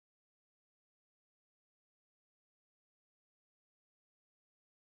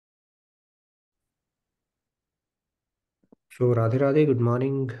So, Radhe Radhe, good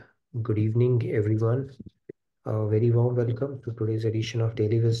morning, good evening, everyone. A very warm welcome to today's edition of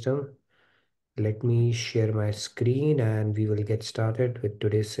Daily Wisdom. Let me share my screen and we will get started with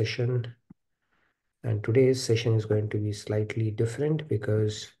today's session. And today's session is going to be slightly different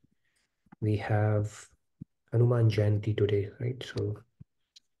because we have Hanuman Jayanti today, right? So,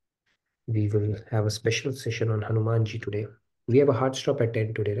 we will have a special session on Hanumanji today. We have a hard stop at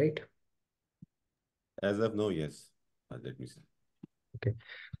 10 today, right? As of now, yes. Let me see. Okay.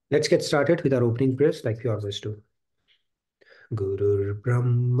 Let's get started with our opening prayers like we always do. Gurur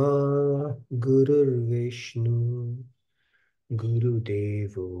Brahma, Gurur Vishnu,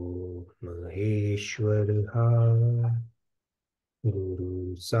 Gurudevo Maheshwaraha,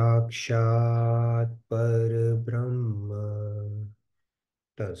 Guru Sakshat Parabrahma,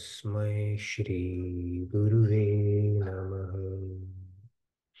 Tasmai Shri Guruve Namaha.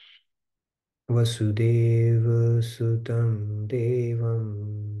 Vasudeva Sutam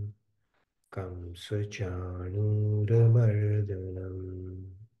Devam Kamsachanuramardanam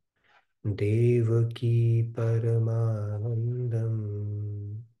Devaki Paramanandam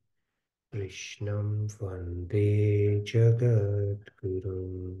Krishnam Vande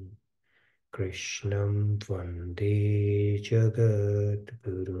Jagadgurum Krishnam Vande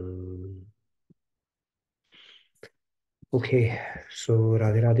Jagadgurum. Okay, so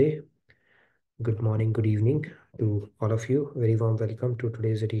Radhe Radhe, good morning, good evening to all of you. Very warm welcome to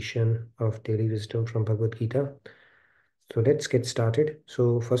today's edition of Daily Wisdom from Bhagavad Gita. So let's get started.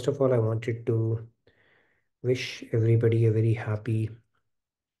 So first of all, I wanted to wish everybody a very happy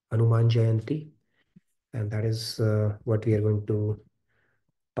Hanuman Jayanti, and that is what we are going to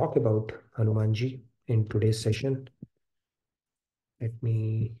talk about Hanumanji in today's session. Let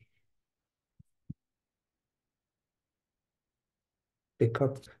me pick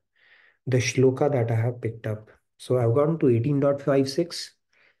up the shloka that I have picked up. So I've gone to 18.56.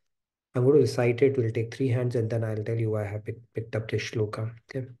 I'm going to recite it. We'll take three hands and then I'll tell you why I have picked up this shloka.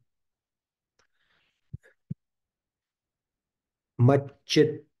 Okay.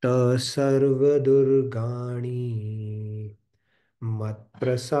 Macchitta sarva durgani mat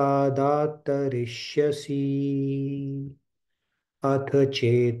prasadat tarishyasi अथ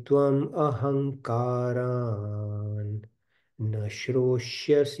चेत्त्वम् अहङ्कारान् न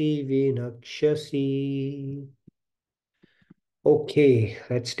श्रोष्यसि विनक्ष्यसि. Okay,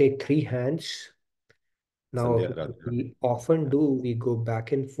 let's take three hands. Now, Sandhya, Radhe, Radhe. we often do, we go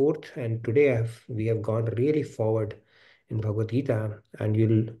back and forth, and today we have gone really forward in Bhagavad Gita, and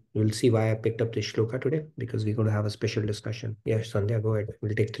you'll see why I picked up this shloka today, because we're going to have a special discussion. Yes, Sandhya, go ahead.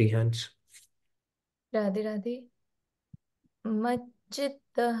 We'll take three hands. Radhe Radhe.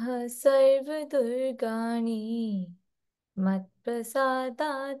 मच्चित्तः सर्वदुर्गाणि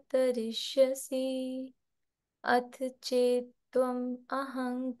मत्प्रसादात् तरिष्यसि अथ चेत्त्वम्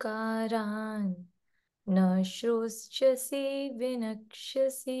अहङ्कारान् न श्रोष्यसि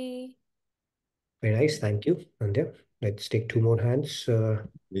विनक्ष्यसि. Very nice, thank you, Sandhya. Let's take two more hands.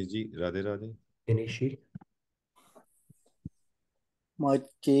 Ji, Radhe, Radhe. Inishi.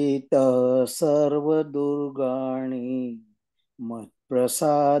 मच्चित सर्वदुर्गाणि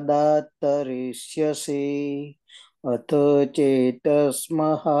मत्प्रसादात् तरिष्यसि अथ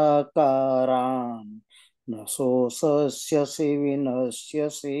चेतस्महाकारान् न शोषयसि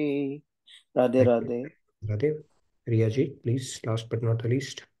विनश्यसि. Radhe Radhe. Radhe. Riya ji, please, last but not the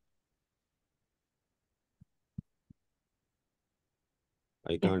least.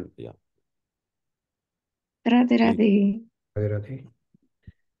 I can't, yeah. Radhe Radhe. Radhe Radhe.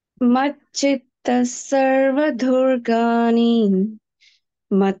 Macchitta sarvadurgani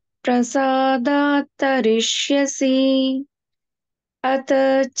matprasadaत् tarishyasi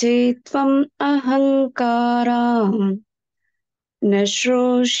ata chetvam ahankaram na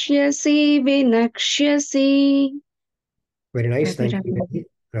shroshyasi vinakshyasi. Very nice, Radhe thank you, Radhe. Riya ji.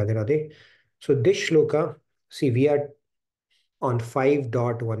 Radhe Radhe. So this shloka, see, we are on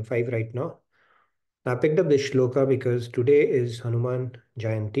 5.15 right now. I picked up this shloka because today is Hanuman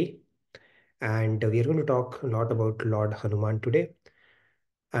Jayanti, and we are going to talk a lot about Lord Hanuman today.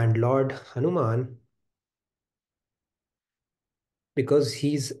 And Lord Hanuman, because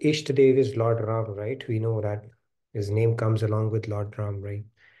his Ishtadev is Lord Ram, right? We know that his name comes along with Lord Ram, right?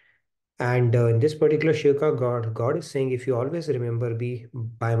 And in this particular shloka, God is saying, if you always remember,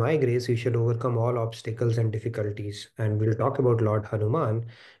 by my grace, you shall overcome all obstacles and difficulties. And we'll talk about Lord Hanuman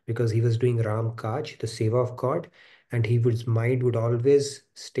because he was doing Ram Kaj, the seva of God, and his mind would always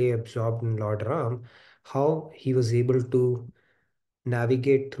stay absorbed in Lord Ram. How he was able to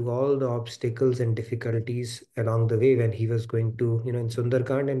navigate through all the obstacles and difficulties along the way when he was going to, in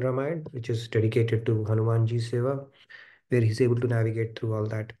Sundarkand and Ramayana, which is dedicated to Hanumanji seva, where he's able to navigate through all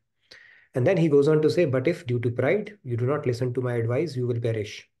that. And then he goes on to say, but if due to pride you do not listen to my advice, you will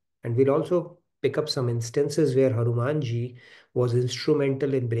perish. And we'll also pick up some instances where Hanumanji was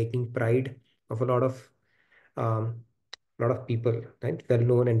instrumental in breaking pride of um, a lot of people, right?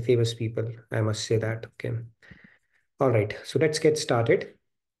 Well-known and famous people, I must say that. Okay. All right. So let's get started.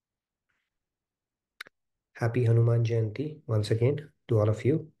 Happy Hanuman Jayanti once again to all of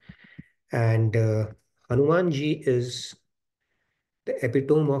you. And Hanumanji is the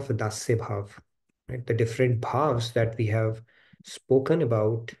epitome of Dasya Bhav, right? The different bhavs that we have spoken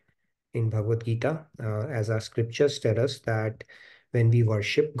about in Bhagavad Gita, as our scriptures tell us that when we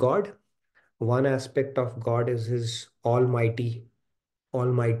worship God, one aspect of God is his almighty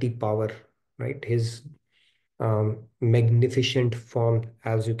power, right? His magnificent form,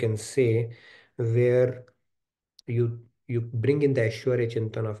 as you can say, where you bring in the Aishwarya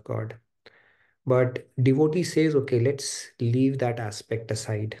Chintan of God. But devotee says, okay, let's leave that aspect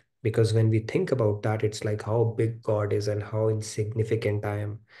aside, because when we think about that, it's like how big God is and how insignificant I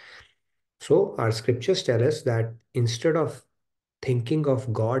am. So our scriptures tell us that instead of thinking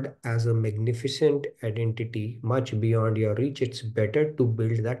of God as a magnificent identity much beyond your reach, it's better to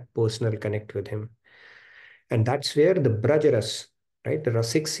build that personal connect with Him. And that's where the Brajaras, right? The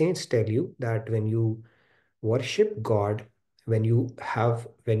Rasik saints tell you that when you worship God, when you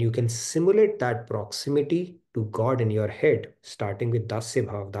can simulate that proximity to God in your head, starting with Dasya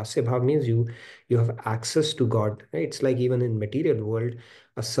Bhav. Dasya Bhav means you have access to God. Right? It's like even in material world,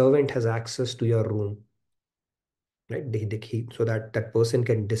 a servant has access to your room, right? So that that person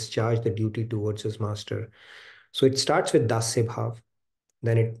can discharge the duty towards his master. So it starts with Dasya Bhav.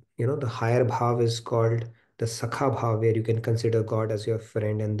 Then the higher bhav is called the Sakha bhav, where you can consider God as your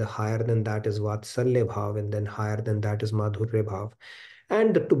friend, and the higher than that is Vatsalya bhav, and then higher than that is Madhurya bhav.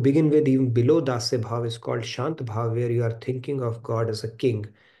 And to begin with, even below Dasya bhav is called Shant bhav, where you are thinking of God as a king,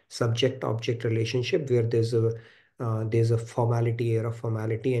 subject-object relationship, where there's a formality, air of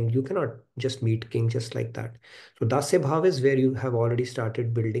formality, and you cannot just meet king just like that. So Dasya bhav is where you have already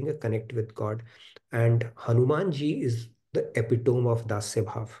started building a connect with God, and Hanumanji is the epitome of Dasya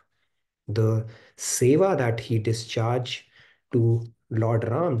Bhav. The seva that he discharged to Lord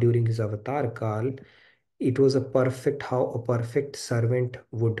Ram during his avatar kal, it was how a perfect servant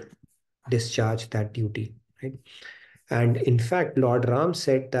would discharge that duty, right? And in fact, Lord Ram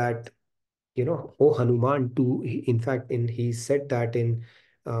said that, oh Hanuman, in fact, he said that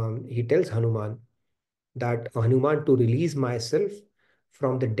he tells Hanuman that Hanuman, to release myself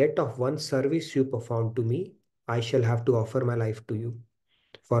from the debt of one service you performed to me, I shall have to offer my life to you.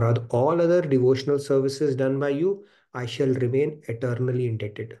 For all other devotional services done by you, I shall remain eternally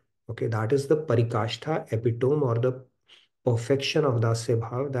indebted. Okay, that is the parikashtha, epitome, or the perfection of Dasya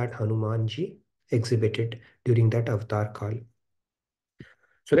Bhav that Hanumanji exhibited during that avatar kal.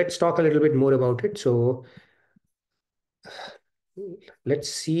 So let's talk a little bit more about it. So let's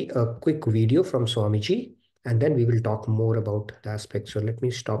see a quick video from Swamiji, and then we will talk more about the aspects. So let me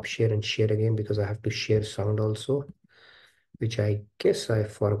stop share and share again, because I have to share sound also, which I guess I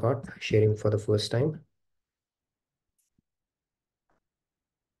forgot sharing for the first time.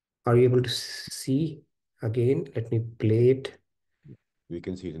 Are you able to see again? Let me play it. We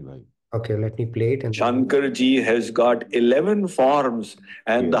can see it in live. Okay, let me play it. And Shankar ji has got 11 forms,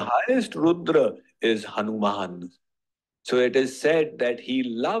 and the Yeah. highest Rudra is Hanuman. So it is said that he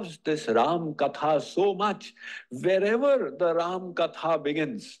loves this Ram Katha so much. Wherever the Ram Katha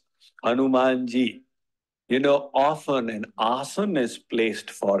begins, Hanuman ji, often an asan is placed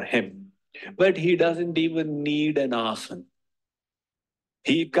for him. But he doesn't even need an asan.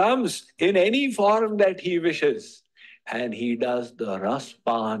 He comes in any form that he wishes, and he does the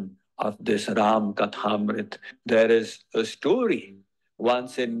raspan of this Ram Kathamrit. There is a story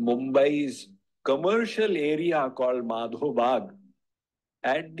once in Mumbai's commercial area called Madhobag.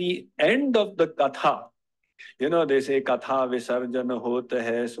 At the end of the Katha, they say Katha Visarjana hota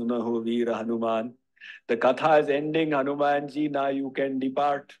hai, sunaho Veer Hanuman. The Katha is ending, Hanumanji, now you can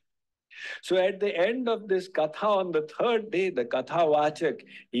depart. So at the end of this Katha, on the third day, the Katha Vachak,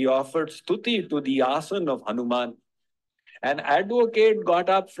 he offered stuti to the asan of Hanuman. An advocate got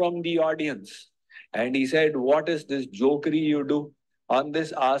up from the audience and he said, what is this jokery you do on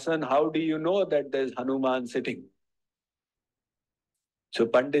this asan? How do you know that there's Hanuman sitting? So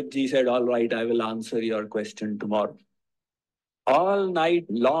Pandit ji said, all right, I will answer your question tomorrow. All night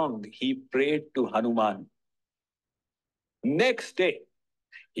long, he prayed to Hanuman. Next day,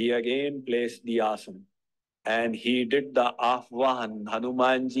 he again placed the asan and he did the Ahvan,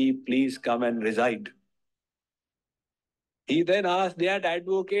 Hanumanji, please come and reside. He then asked that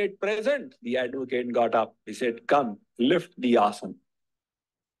advocate present. The advocate got up. He said, come, lift the asana.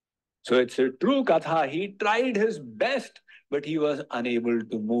 So it's a true katha. He tried his best, but he was unable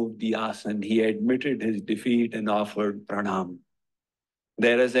to move the asana. He admitted his defeat and offered pranam.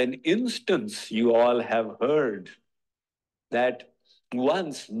 There is an instance you all have heard that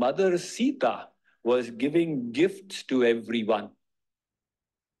once Mother Sita was giving gifts to everyone.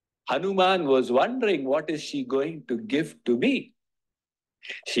 Hanuman was wondering, what is she going to give to me?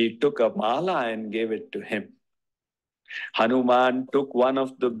 She took a mala and gave it to him. Hanuman took one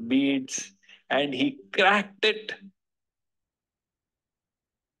of the beads and he cracked it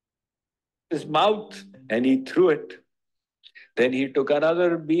in his mouth and he threw it. Then he took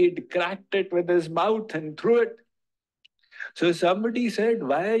another bead, cracked it with his mouth and threw it. So somebody said,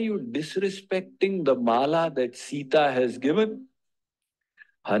 why are you disrespecting the mala that Sita has given?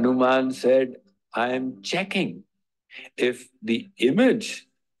 Hanuman said, I am checking if the image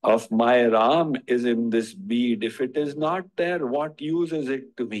of my Ram is in this bead. If it is not there, what use is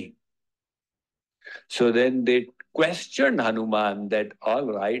it to me? So then they questioned Hanuman that,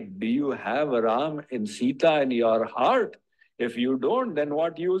 all right, do you have Ram in Sita in your heart? If you don't, then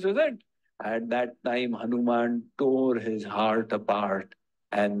what use is it? At that time, Hanuman tore his heart apart,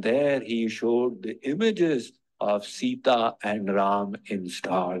 and there he showed the images of Sita and Ram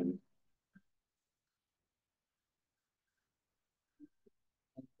installed.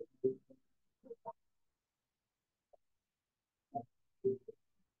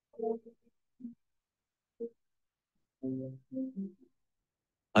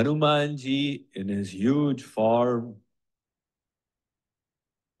 Hanumanji, in his huge form,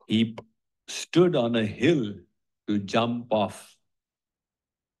 he stood on a hill to jump off.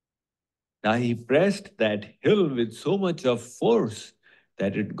 Now he pressed that hill with so much of force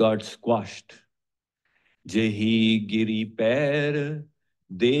that it got squashed. Jehi giri pair,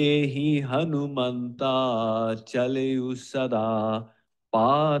 dehi Hanumanta, chaleyu sada,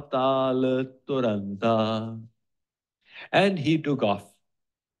 patal turanta. And he took off.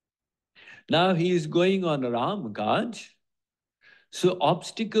 Now he is going on Ram Kaj. So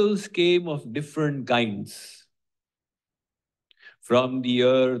obstacles came of different kinds. From the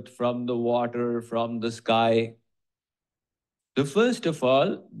earth, from the water, from the sky. So first of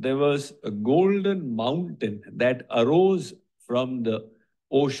all, there was a golden mountain that arose from the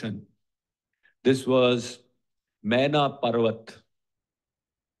ocean. This was Maina Parvat.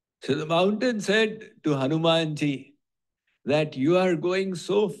 So the mountain said to Hanumanji that you are going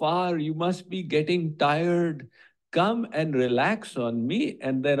so far, you must be getting tired. Come and relax on me,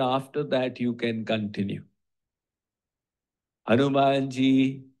 and then after that you can continue.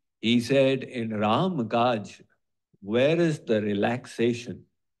 Hanumanji, he said, in Ram Kaj, where is the relaxation?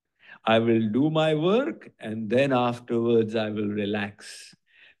 I will do my work and then afterwards I will relax.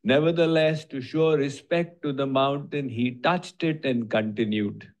 Nevertheless, to show respect to the mountain, he touched it and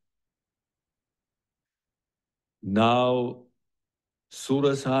continued. Now,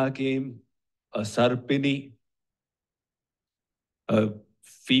 Surasa came, a Sarpini, a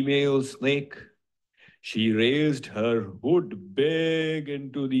female snake. She raised her hood big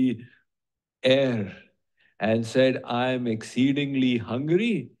into the air and said, I am exceedingly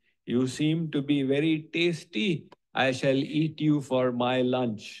hungry. You seem to be very tasty. I shall eat you for my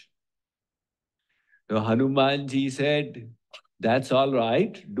lunch. So Hanumanji said, that's all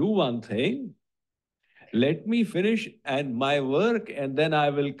right. Do one thing. Let me finish and my work, and then I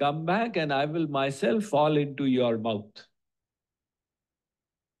will come back and I will myself fall into your mouth.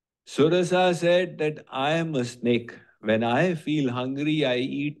 Surasa said that I am a snake. When I feel hungry, I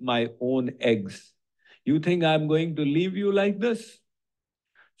eat my own eggs. You think I'm going to leave you like this?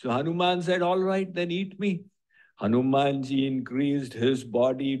 So Hanuman said, all right, then eat me. Hanumanji increased his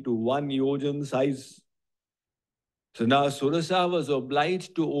body to 1 yojan size. So now Surasa was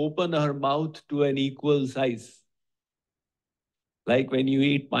obliged to open her mouth to an equal size. Like when you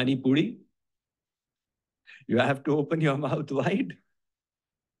eat pani puri, you have to open your mouth wide.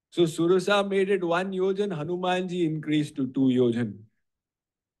 So Surasa made it 1 yojan, Hanumanji increased to 2 yojan.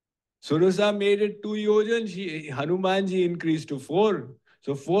 Surasa made it 2 yojan, Hanumanji increased to 4.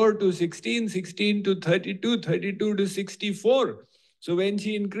 So 4 to 16, 16 to 32, 32 to 64. So when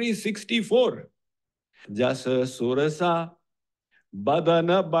she increased 64, Jasa Surasa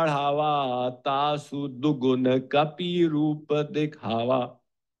Badana Badhava Tasu Dugun Kapi Rupa Dikhava.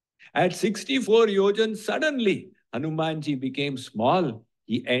 At 64 yojan, suddenly Hanumanji became small.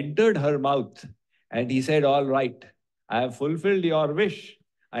 He entered her mouth and he said, all right, I have fulfilled your wish.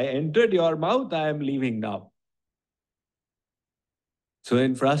 I entered your mouth, I am leaving now. So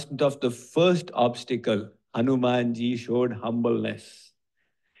in front of the first obstacle, Hanumanji showed humbleness.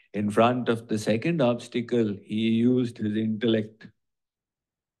 In front of the second obstacle, he used his intellect.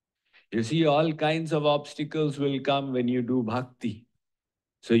 You see, all kinds of obstacles will come when you do bhakti.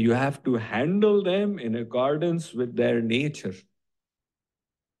 So you have to handle them in accordance with their nature.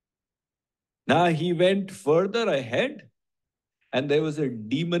 Now he went further ahead, and there was a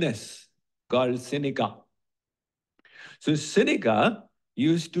demoness called Sinika. So Sinika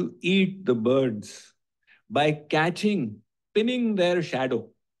used to eat the birds by pinning their shadow.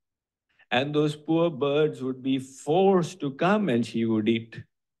 And those poor birds would be forced to come and she would eat.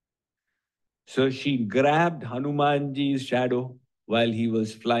 So she grabbed Hanumanji's shadow while he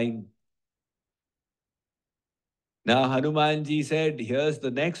was flying. Now Hanumanji said, here's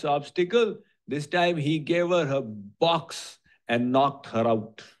the next obstacle. This time he gave her a box and knocked her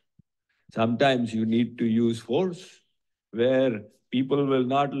out. Sometimes you need to use force where people will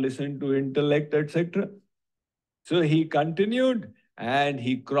not listen to intellect, etc. So he continued and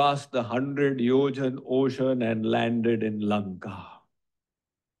he crossed the 100 Yojan ocean and landed in Lanka.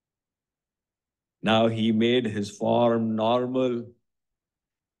 Now he made his form normal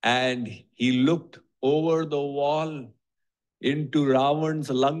and he looked over the wall into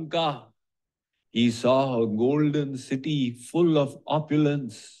Ravan's Lanka. He saw a golden city full of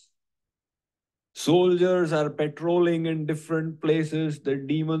opulence. Soldiers are patrolling in different places, the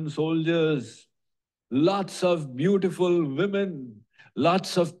demon soldiers. Lots of beautiful women,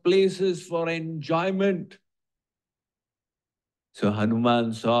 lots of places for enjoyment. So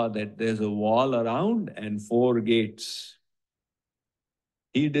Hanuman saw that there's a wall around and 4 gates.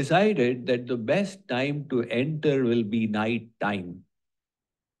 He decided that the best time to enter will be night time.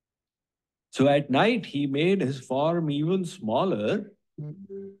 So at night, he made his form even smaller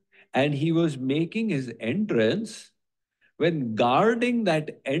and he was making his entrance. When guarding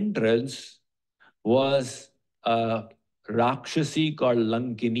that entrance was a Rakshasi called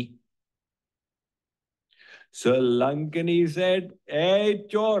Lankini. So Lankini said, "Hey,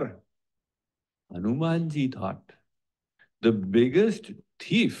 chor." Hanumanji thought, the biggest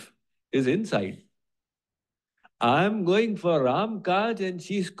thief is inside. I'm going for Ram Kaj and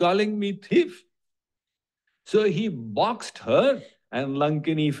she's calling me thief. So he boxed her and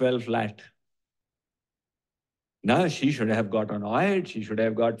Lankini fell flat. Now she should have got annoyed, she should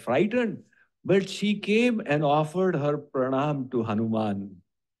have got frightened, but she came and offered her pranam to Hanuman.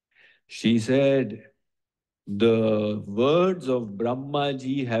 She said, the words of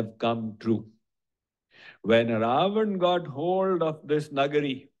Brahmaji have come true. When Ravan got hold of this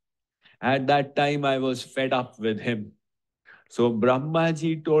Nagari, at that time I was fed up with him. So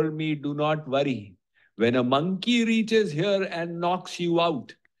Brahmaji told me, do not worry. When a monkey reaches here and knocks you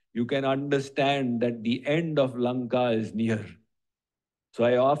out, you can understand that the end of Lanka is near. So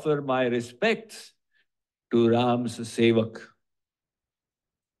I offer my respects to Ram's Sevak.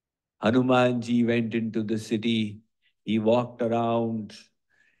 Hanumanji went into the city. He walked around.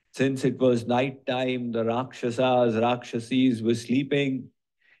 Since it was night time, the Rakshasis were sleeping.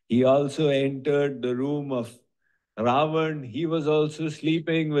 He also entered the room of Ravan. He was also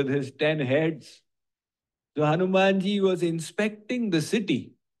sleeping with his 10 heads. So Hanumanji was inspecting the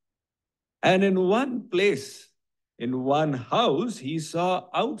city. And in one place, in one house, he saw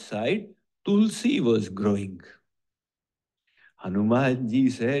outside Tulsi was growing.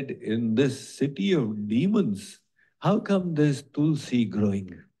 Hanumanji said, in this city of demons, how come there's Tulsi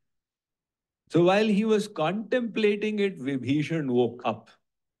growing? So while he was contemplating it, Vibhishan woke up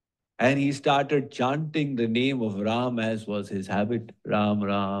and he started chanting the name of Ram as was his habit. Ram,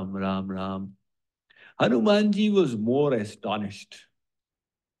 Ram, Ram, Ram. Hanumanji was more astonished.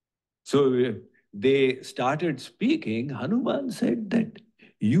 So they started speaking. Hanuman said that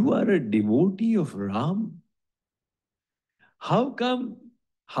you are a devotee of Ram. How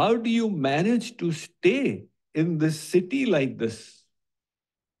do you manage to stay in this city like this?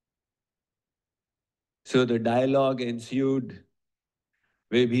 So the dialogue ensued.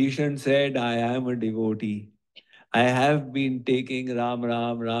 Vibhishan said, I am a devotee. I have been taking Ram,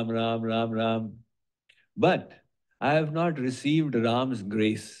 Ram, Ram, Ram, Ram, Ram. But I have not received Ram's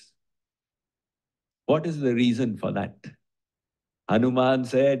grace. What is the reason for that? Hanuman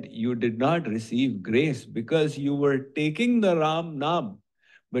said, you did not receive grace because you were taking the Ram Naam,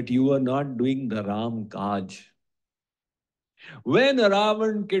 but you were not doing the Ram Kaj. When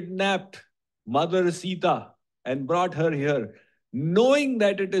Ravan kidnapped Mother Sita and brought her here, knowing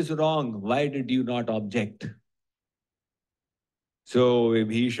that it is wrong, why did you not object? So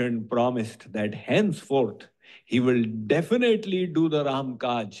Vibhishan promised that henceforth he will definitely do the Ram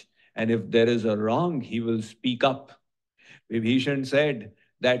Kaj, and if there is a wrong, he will speak up. Vibhishan said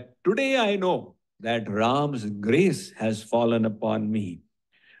that today I know that Ram's grace has fallen upon me.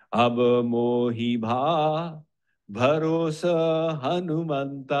 Ab mohi bha bharosa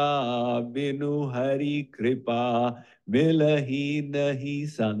Hanumanta binu hari kripa milahi nahi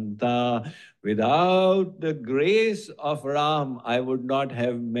santa. Without the grace of Ram, I would not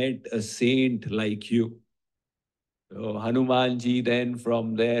have met a saint like you. So Hanumanji then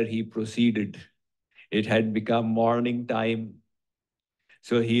from there he proceeded. It had become morning time.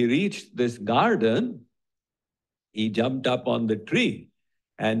 So he reached this garden. He jumped up on the tree.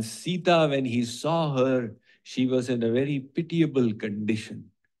 And Sita, when he saw her, she was in a very pitiable condition.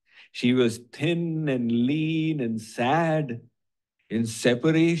 She was thin and lean and sad, in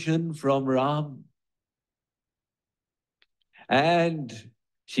separation from Ram. And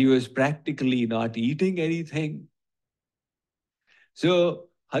she was practically not eating anything. So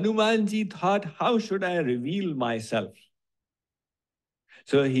Hanumanji thought, how should I reveal myself?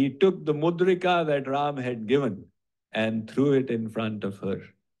 So he took the mudrika that Ram had given and threw it in front of her.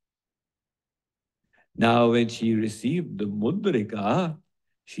 Now, when she received the mudrika,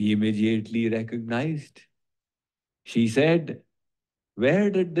 she immediately recognized. She said, where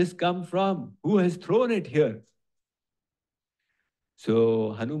did this come from? Who has thrown it here?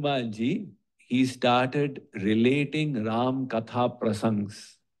 So Hanumanji, he started relating Ram Katha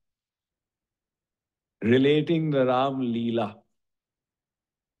prasangs, relating the Ram Leela.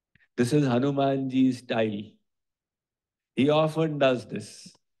 This is Hanumanji's style. He often does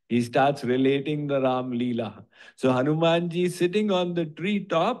this. He starts relating the Ram Leela. So Hanumanji sitting on the tree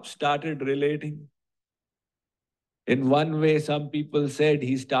top started relating. In one way, some people said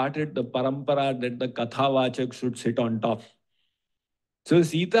he started the parampara that the Kathavachak should sit on top. So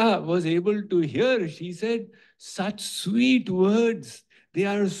Sita was able to hear. She said, such sweet words. They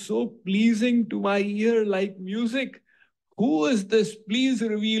are so pleasing to my ear like music. Who is this? Please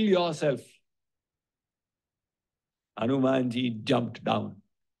reveal yourself. Hanumanji jumped down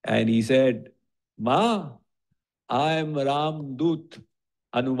and he said, Ma, I am Ram Dut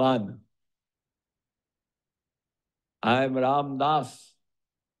Hanuman. I am Ram Das.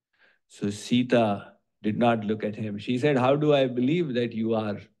 So Sita did not look at him. She said, how do I believe that you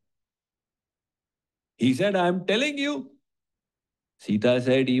are? He said, I am telling you. Sita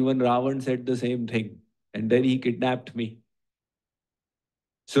said, even Ravan said the same thing. And then he kidnapped me.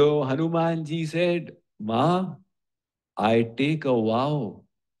 So Hanumanji said, Ma, I take a vow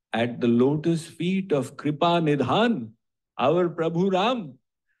at the lotus feet of Kripa Nidhan, our Prabhu Ram,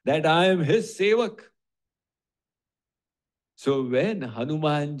 that I am his sevak. So when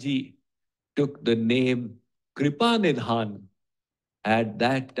Hanumanji took the name Kripa Nidhan, at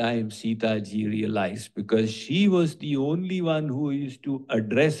that time Sita ji realized, because she was the only one who used to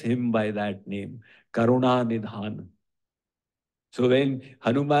address him by that name, Karuna Nidhan. So when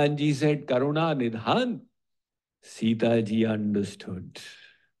Hanumanji said Karuna Nidhan, Sita ji understood.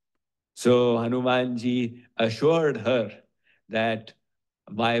 So Hanumanji assured her that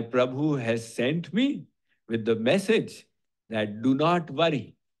my Prabhu has sent me with the message that do not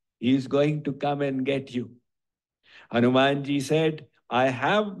worry, he is going to come and get you. Hanumanji said, I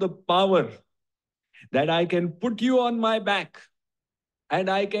have the power that I can put you on my back and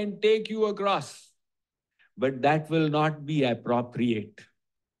I can take you across, but that will not be appropriate.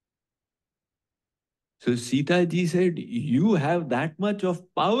 So Sita ji said, you have that much of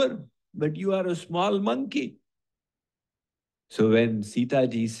power, but you are a small monkey. So when Sita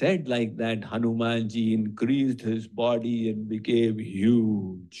ji said like that, Hanumanji increased his body and became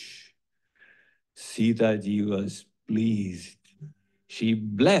huge. Sita ji was pleased. She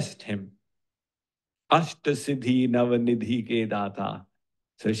blessed him. Ashta Siddhi Navanidhi ke data.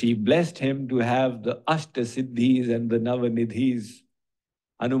 So she blessed him to have the Ashta Siddhis and the Navanidhis.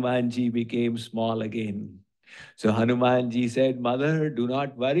 Hanumanji became small again. So Hanumanji said, Mother, do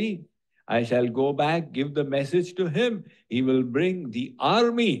not worry. I shall go back, give the message to him. He will bring the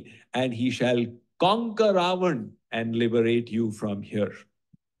army and he shall conquer Ravan and liberate you from here.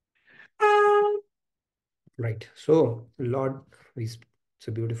 Right. So, it's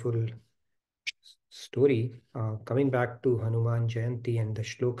a beautiful story. Coming back to Hanuman Jayanti and the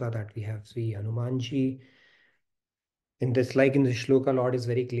shloka that we have, see Hanumanji. In this, like in the shloka, Lord is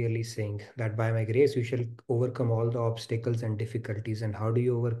very clearly saying that by my grace you shall overcome all the obstacles and difficulties. And how do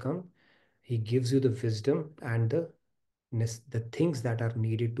you overcome? He gives you the wisdom and the things that are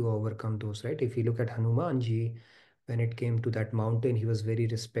needed to overcome those, right? If you look at Hanumanji, when it came to that mountain, he was very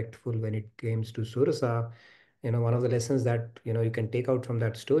respectful. When it came to Surasa, one of the lessons that you can take out from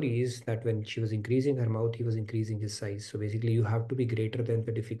that story is that when she was increasing her mouth, he was increasing his size. So basically, you have to be greater than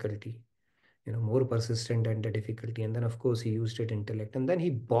the difficulty. more persistent than the difficulty. And then, of course, he used it intellect. And then he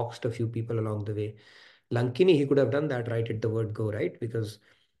boxed a few people along the way. Lankini, he could have done that right at the word go, right? Because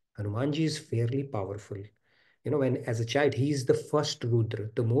Hanumanji is fairly powerful. When as a child, he is the first Rudra,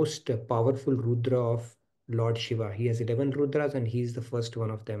 the most powerful Rudra of Lord Shiva. He has 11 Rudras and he is the first one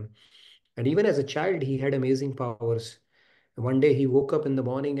of them. And even as a child, he had amazing powers. One day he woke up in the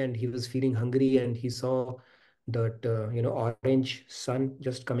morning and he was feeling hungry and he saw that, orange sun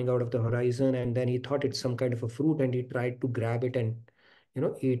just coming out of the horizon. And then he thought it's some kind of a fruit and he tried to grab it and,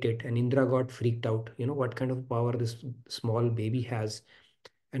 eat it. And Indra got freaked out. What kind of power this small baby has.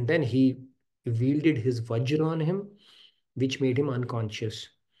 And then he wielded his Vajra on him, which made him unconscious.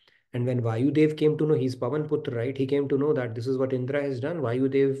 And when Vayudev came to know, he's Pavan Putra, right? He came to know that this is what Indra has done.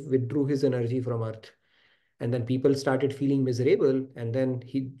 Vayudev withdrew his energy from earth. And then people started feeling miserable. And then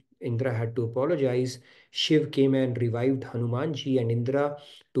Indra had to apologize. Shiv came and revived Hanumanji and Indra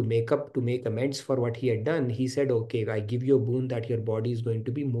to make amends for what he had done. He said, okay, I give you a boon that your body is going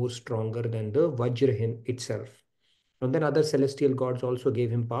to be more stronger than the Vajra itself. And then other celestial gods also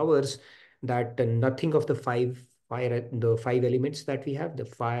gave him powers that nothing of the the five elements that we have, the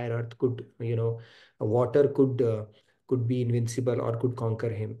fire, earth could, water could be invincible or could conquer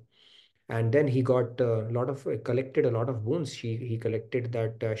him. And then he got a lot of collected a lot of boons. He collected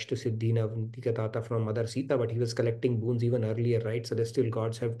that Ashtasiddhi Navantikatata from Mother Sita, but he was collecting boons even earlier, right? Celestial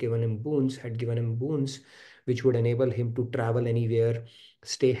gods had given him boons, which would enable him to travel anywhere,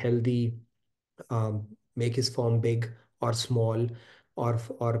 stay healthy, make his form big or small,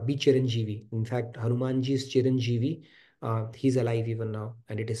 or be Chiranjeevi. In fact, Hanumanji is Chiranjeevi. He's alive even now,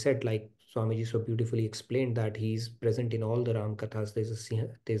 and it is said, like Swamiji so beautifully explained, that he's present in all the Ram Kathas.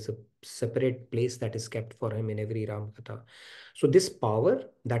 There's a separate place that is kept for him in every Ram Katha. So this power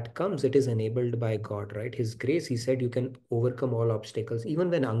that comes, it is enabled by God, right? His grace. He said you can overcome all obstacles. Even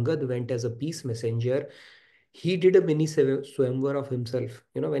when Angad went as a peace messenger, he did a mini swamvar of himself.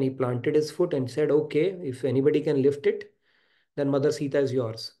 When he planted his foot and said, okay, if anybody can lift it, then Mother Sita is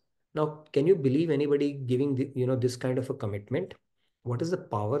yours. Now, can you believe anybody giving this kind of a commitment? What is the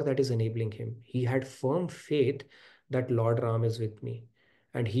power that is enabling him? He had firm faith that Lord Ram is with me.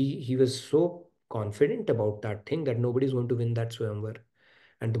 And he was so confident about that thing that nobody is going to win that swamvar.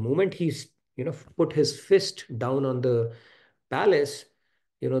 And the moment he's, put his fist down on the palace,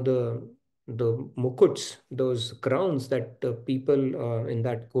 the mukuts, those crowns that the people in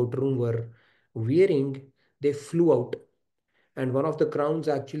that courtroom were wearing, they flew out. And one of the crowns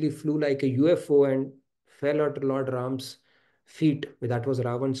actually flew like a UFO and fell at Lord Ram's feet. That was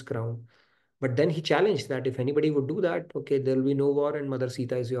Ravan's crown. But then he challenged that if anybody would do that, okay, there will be no war and Mother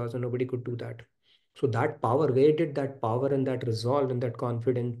Sita is yours, and nobody could do that. So that power, where did that power and that resolve and that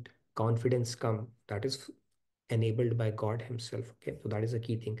confidence come? That is enabled by God Himself. Okay, so that is a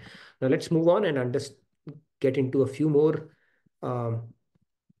key thing. Now let's move on and get into a few more um,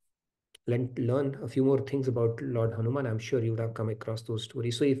 learn a few more things about Lord Hanuman. I'm sure you would have come across those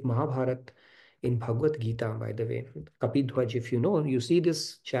stories. So if Mahabharat, in Bhagavad Gita, by the way, Kapidhwaj, if you know, you see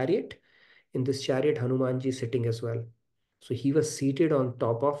this chariot. In this chariot, Hanumanji is sitting as well. So he was seated on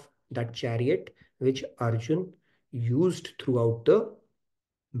top of that chariot, which Arjun used throughout the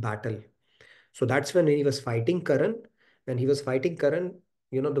battle. So that's when he was fighting Karan. When he was fighting Karan,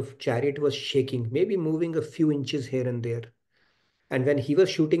 the chariot was shaking, maybe moving a few inches here and there. And when he was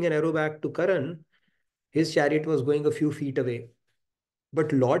shooting an arrow back to Karan, his chariot was going a few feet away.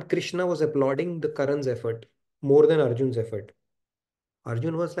 But Lord Krishna was applauding the Karan's effort more than Arjun's effort.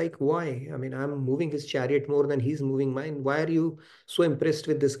 Arjun was like, why? I mean, I'm moving his chariot more than he's moving mine. Why are you so impressed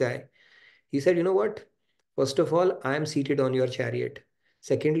with this guy? He said, you know what? First of all, I am seated on your chariot.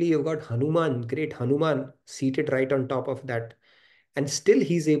 Secondly, you've got Hanuman, great Hanuman, seated right on top of that. And still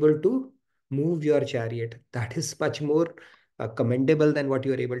he's able to move your chariot. That is much more commendable than what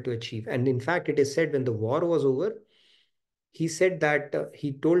you are able to achieve. And in fact, it is said when the war was over, he said that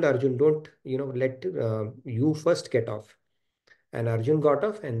he told Arjun, don't, let you first get off. And Arjun got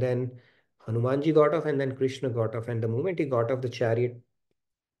off, and then Hanumanji got off, and then Krishna got off. And the moment he got off, the chariot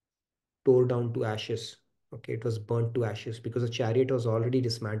tore down to ashes. Okay, it was burnt to ashes because the chariot was already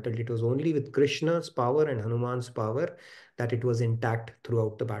dismantled. It was only with Krishna's power and Hanuman's power that it was intact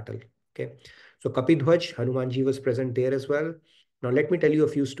throughout the battle. Okay, so Kapidhwaj, Hanumanji was present there as well. Now, let me tell you a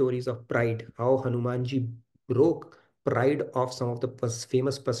few stories of pride, how Hanumanji broke pride of some of the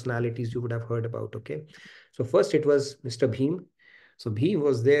famous personalities you would have heard about. Okay, so first it was Mr. Bhim. So Bhim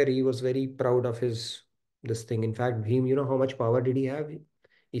was there. He was very proud of his this thing. In fact, Bhim, you know how much power did he have?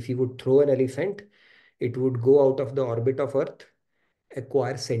 If he would throw an elephant, it would go out of the orbit of Earth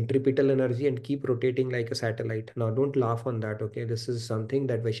acquire centripetal energy and keep rotating like a satellite. Now, don't laugh on that, okay? This is something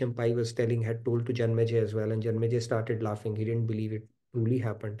that Vaishnapai was telling, had told to Janmejay as well, and Janmejay started laughing. He didn't believe it truly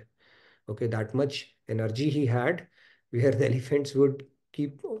happened. Okay, that much energy he had, where the elephants would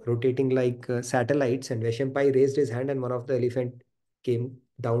keep rotating like satellites, and Vaishnapai raised his hand, and one of the elephant came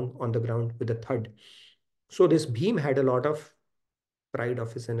down on the ground with a thud. So this Bhim had a lot of pride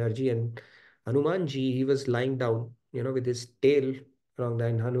of his energy, and Hanumanji, he was lying down, with his tail around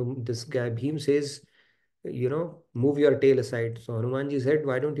that. And this guy Bhim says, move your tail aside. So Hanumanji said,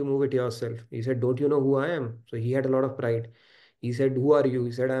 why don't you move it yourself? He said, don't you know who I am? So he had a lot of pride. He said, who are you?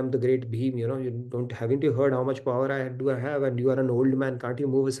 He said, I am the great Bhim. Haven't you heard how much power I have? And you are an old man. Can't you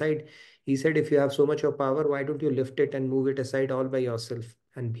move aside? He said, if you have so much of power, why don't you lift it and move it aside all by yourself?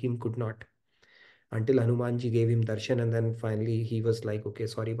 And Bhim could not, until Hanumanji gave him darshan, and then finally he was like, okay,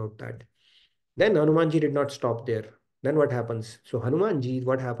 sorry about that. Then Hanumanji did not stop there. Then what happens? So Hanumanji,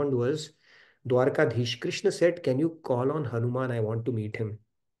 what happened was, Dwarkadhish, Krishna said, can you call on Hanuman? I want to meet him.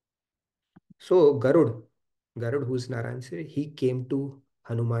 So Garud, who is Narayan, he came to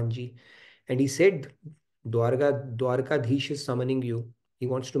Hanumanji and he said, Dwarkadhish is summoning you. He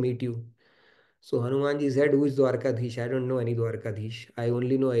wants to meet you. So Hanumanji said, who is Dwarkadhish? I don't know any Dwarkadhish. I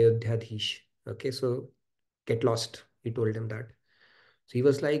only know Ayodhyadhish. Okay, so get lost. He told him that. So he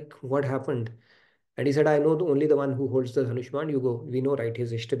was like, what happened? And he said, I know only the one who holds the Hanushman. You go. We know, right?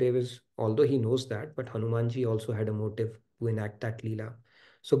 His Ishtadev is, although he knows that, but Hanumanji also had a motive to enact that Leela.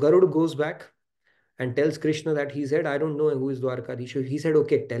 So Garud goes back and tells Krishna that he said, I don't know who is Dwarkadhish. He said,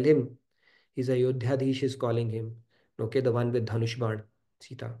 okay, tell him. His Ayodhyadhish is calling him. Okay, the one with Dhanushban,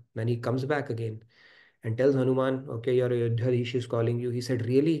 Sita. Then he comes back again and tells Hanuman, okay, your Ayodhyadhish is calling you. He said,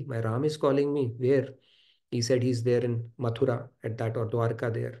 really? My Ram is calling me? Where? He said, he's there in Mathura at that, or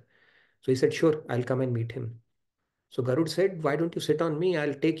Dwarka there. So he said, sure, I'll come and meet him. So Garud said, why don't you sit on me?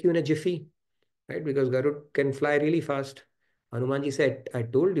 I'll take you in a jiffy, right? Because Garud can fly really fast. Hanumanji said, I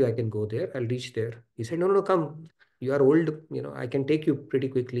told you I can go there. I'll reach there. He said, no, no, come. You are old. I can take you pretty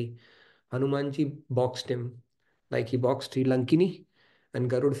quickly. Hanumanji boxed him like he boxed Sri Lankini, and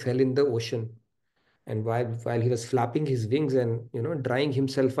Garud fell in the ocean. And while he was flapping his wings and, drying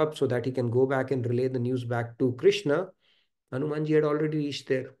himself up so that he can go back and relay the news back to Krishna, Hanumanji had already reached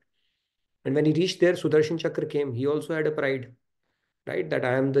there. And when he reached there, Sudarshan Chakra came. He also had a pride, right? That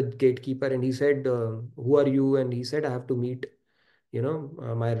I am the gatekeeper. And he said, who are you? And he said, I have to meet,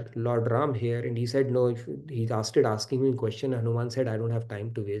 my Lord Ram here. And he said, no, if he started asking me a question. Hanuman said, I don't have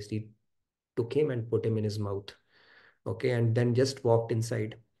time to waste. He took him and put him in his mouth. Okay. And then just walked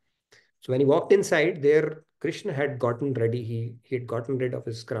inside. So when he walked inside, there Krishna had gotten ready. He had gotten rid of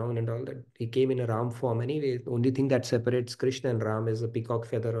his crown and all that. He came in a Ram form. Anyway, the only thing that separates Krishna and Ram is a peacock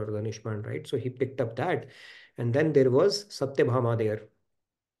feather or Dhanushman, right? So he picked up that. And then there was Satyabhama there.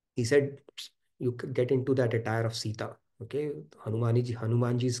 He said, you get into that attire of Sita. Okay,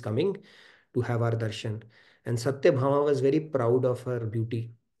 Hanumanji is coming to have our darshan. And Satyabhama was very proud of her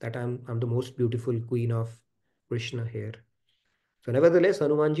beauty, that I'm the most beautiful queen of Krishna here. So nevertheless,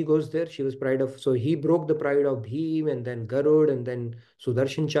 Hanumanji goes there. She was pride of, so he broke the pride of Bhim, and then Garud, and then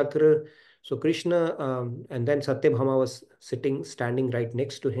Sudarshan Chakra. So Krishna, and then Satyabhama was standing right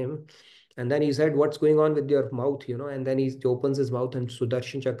next to him. And then he said, what's going on with your mouth, And then he opens his mouth and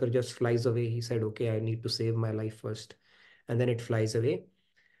Sudarshan Chakra just flies away. He said, okay, I need to save my life first. And then it flies away.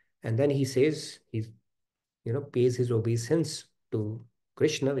 And then he says, he, pays his obeisance to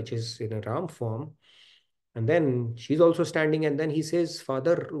Krishna, which is in a Ram form. And then she's also standing, and then he says,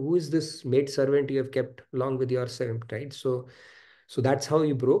 Father, who is this maid servant you have kept along with your servant, right? So that's how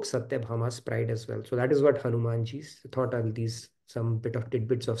you broke Satyabhama's pride as well. So that is what Hanumanji's thought are these some bit of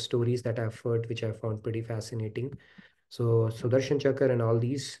tidbits of stories that I've heard, which I found pretty fascinating. So Sudarshan Chakra and all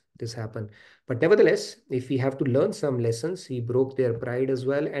this happened. But nevertheless, if we have to learn some lessons, he broke their pride as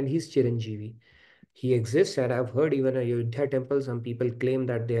well, and he's Chiranjeevi. He exists, and I've heard even at Ayodhya temple, some people claim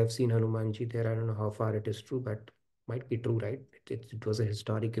that they have seen Hanumanji there. I don't know how far it is true, but might be true, right? It was a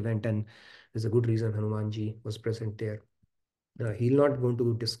historic event, and there's a good reason Hanumanji was present there. He's not going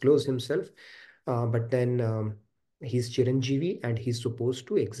to disclose himself, but then he's Chiranjeevi, and he's supposed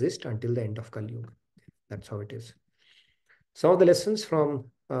to exist until the end of Kali Yuga. That's how it is. Some of the lessons from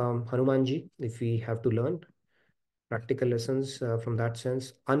Hanumanji, if we have to learn, practical lessons from that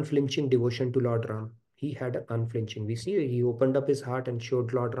sense. Unflinching devotion to Lord Ram. He had unflinching. We see he opened up his heart and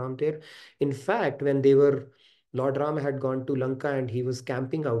showed Lord Ram there. In fact, when Lord Ram had gone to Lanka and he was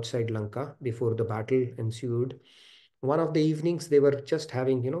camping outside Lanka before the battle ensued. One of the evenings they were just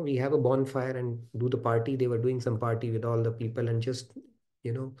having, we have a bonfire and do the party. They were doing some party with all the people and just,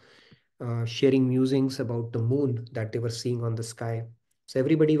 sharing musings about the moon that they were seeing on the sky. So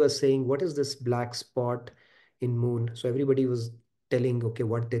everybody was saying, what is this black spot in moon? So everybody was telling, okay,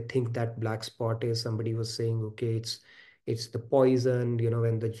 what they think that black spot is. Somebody was saying, okay, it's the poison,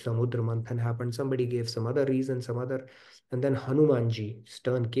 when the Samudra Manthan happened. Somebody gave some other reason, and then Hanumanji's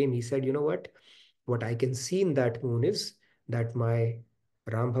turn came. He said, you know what I can see in that moon is that my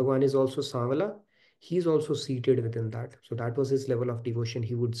Ram Bhagwan is also Savala. He's also seated within that. So that was his level of devotion.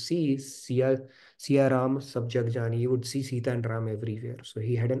 He would see Siya Ram Sab Jag Jani. He would see Sita and Ram everywhere. So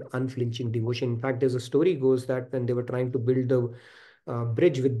he had an unflinching devotion. In fact, there's a story goes that when they were trying to build the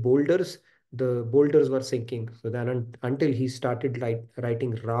bridge with boulders, the boulders were sinking. So then until he started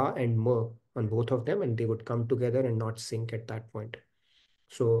writing Ra and Ma on both of them, and they would come together and not sink at that point.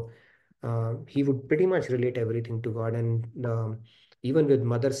 So he would pretty much relate everything to God. And even with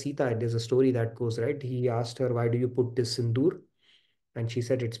Mother Sita, there's a story that goes, right. He asked her, why do you put this sindoor? And she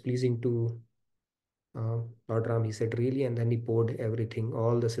said, it's pleasing to Lord Ram. He said, really? And then he poured everything,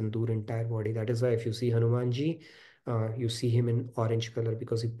 all the sindoor, entire body. That is why if you see Hanumanji, you see him in orange color,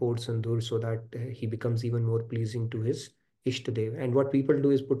 because he poured sindoor so that he becomes even more pleasing to his Ishtadev. And what people do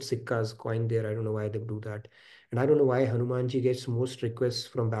is put sikkas, coin there. I don't know why they do that. And I don't know why Hanumanji gets most requests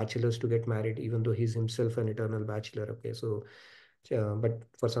from bachelors to get married, even though he's himself an eternal bachelor. Okay, so, but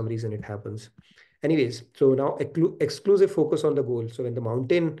for some reason it happens. Anyways, so now exclusive focus on the goal. So when the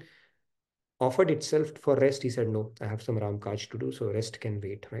mountain offered itself for rest, he said, no, I have some Ram Kaj to do, so rest can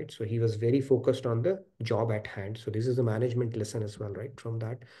wait, right? So he was very focused on the job at hand. So this is a management lesson as well, right? From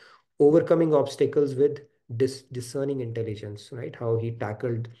that, overcoming obstacles with discerning intelligence, right? How he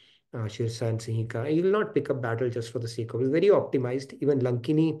tackled Shirsa and Sihika. He will not pick up battle just for the sake of it. He's very optimized. Even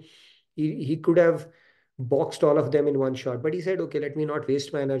Lankini, he could have boxed all of them in one shot, but he said, okay, let me not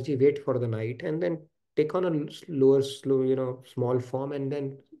waste my energy, wait for the night, and then take on a slow, small form, and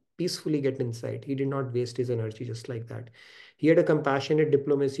then peacefully get inside. He did not waste his energy just like that. He had a compassionate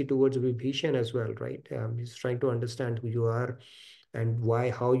diplomacy towards Vibhishan as well, right? He's trying to understand who you are and why,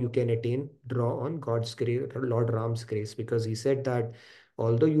 how you can draw on God's grace, Lord Ram's grace, because he said that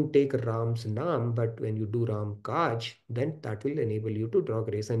although you take Ram's Naam, but when you do Ram Kaj, then that will enable you to draw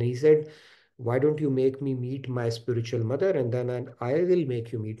grace. And he said, why don't you make me meet my spiritual mother, and then I will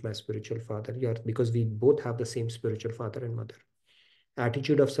make you meet my spiritual father. Yeah, because we both have the same spiritual father and mother.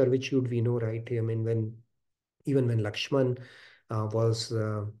 Attitude of servitude, we know, right? I mean, even when Lakshman was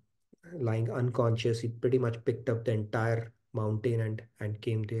lying unconscious, he pretty much picked up the entire mountain and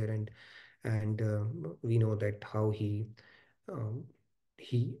came there, and we know that how um,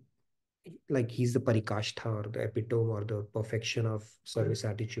 he he's the parikashtha, or the epitome, or the perfection of service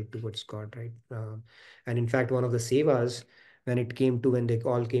attitude towards God, right? And in fact, one of the sevas, when they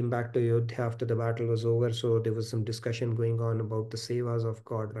all came back to Ayodhya after the battle was over, so there was some discussion going on about the sevas of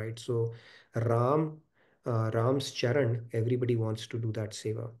God, right? So Ram, Ram's charan, everybody wants to do that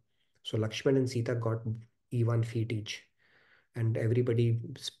seva. So Lakshman and Sita got E1 feet each, and everybody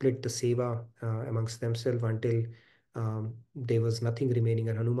split the seva amongst themselves until there was nothing remaining.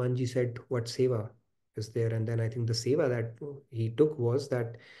 And Hanumanji said, what seva is there? And then I think the seva that he took was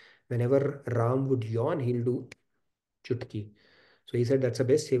that whenever Ram would yawn, he'll do chutki. So he said that's the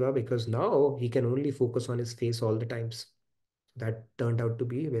best seva, because now he can only focus on his face all the times. That turned out to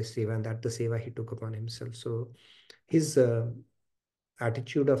be best seva, and that the seva he took upon himself. So his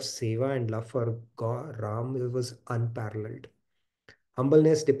attitude of seva and love for God, Ram, was unparalleled.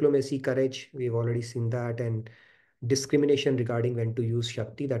 Humbleness, diplomacy, courage, we've already seen that. And discrimination regarding when to use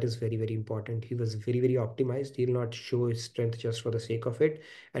Shakti, that is very, very important. He was very, very optimized. He'll not show his strength just for the sake of it.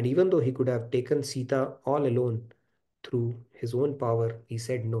 And even though he could have taken Sita all alone through his own power, he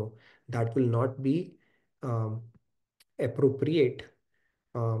said, no, that will not be um, appropriate,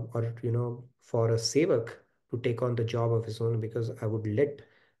 or for a sevak to take on the job of his own, because I would let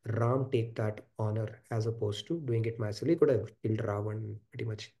Ram take that honor as opposed to doing it myself. He could have killed Ravan, pretty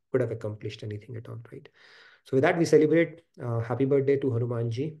much could have accomplished anything at all, right? So with that, we celebrate happy birthday to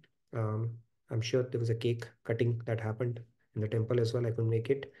Hanumanji. I'm sure there was a cake cutting that happened in the temple as well. I couldn't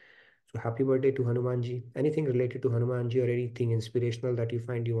make it. So happy birthday to Hanumanji. Anything related to Hanumanji or anything inspirational that you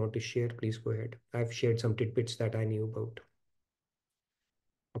find you want to share, please go ahead. I've shared some tidbits that I knew about.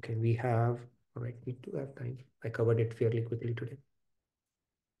 Okay, all right, we do have time. I covered it fairly quickly today.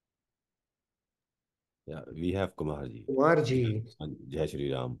 Yeah, we have Kumarji. Kumarji. Jai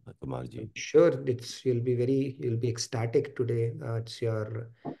Shri Ram, Kumarji. Sure, you'll be ecstatic today. It's your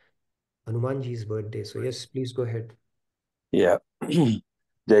Hanumanji's birthday. So yes, please go ahead. Yeah.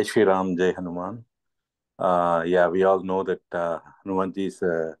 Jai Shri Ram, Jai Hanuman. Yeah, we all know that Hanumanji is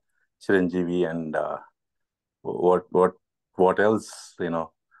Chiranjeevi, and what else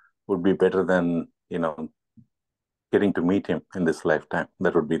would be better than getting to meet him in this lifetime.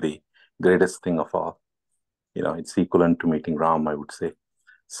 That would be the greatest thing of all. It's equivalent to meeting Ram, I would say.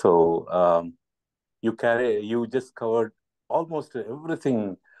 So you just covered almost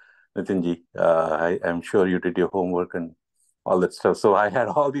everything, Nitinji. I'm sure you did your homework and all that stuff. So I had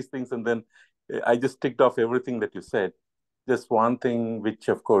all these things, and then I just ticked off everything that you said. Just one thing, which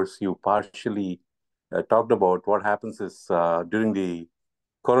of course you partially talked about. What happens is during the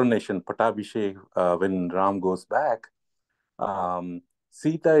coronation, Patabhishek, when Ram goes back,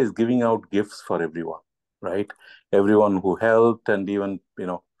 Sita is giving out gifts for everyone, right? Everyone who helped, and even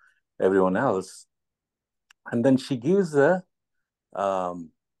everyone else. And then she gives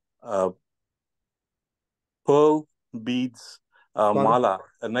um, a pearl beads One mala,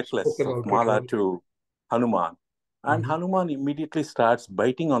 a spoke necklace of about it mala earlier. to Hanuman. And Mhm. Hanuman immediately starts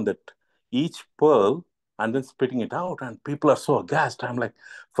biting on that each pearl and then spitting it out. And people are so aghast. I'm like,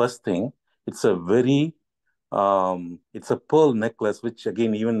 first thing, it's a very it's a pearl necklace, which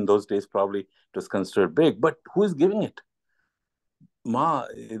again, even in those days, probably it was considered big. But who is giving it?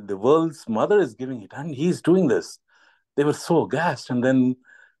 The world's mother is giving it, and he's doing this. They were so aghast. And then,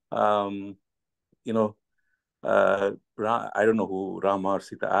 um, you know, I don't know who, Rama or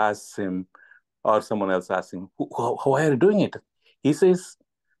Sita, asks him, or someone else asks him, why are you doing it? He says,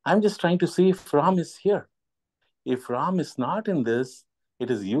 I'm just trying to see if Ram is here. If Ram is not in this, it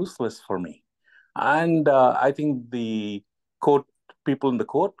is useless for me. And I think the court people in the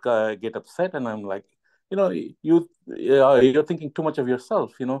court get upset, and I'm like, you're thinking too much of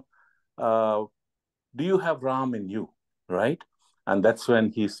yourself. Uh, do you have Ram in you, right? And that's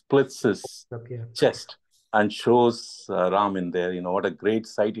when he splits his Yeah. chest and shows Ram in there. What a great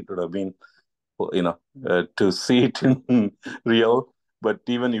sight it would have been, to see it in real. But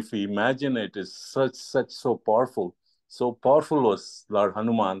even if we imagine it, is so powerful. So powerful was Lord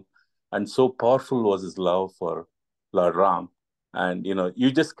Hanuman, and so powerful was his love for Lord Ram. And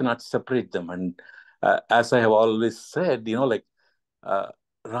you just cannot separate them. And as I have always said, uh,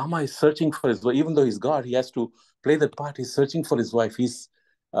 Rama is searching for his wife. Even though he's God, he has to play that part. He's searching for his wife. He's,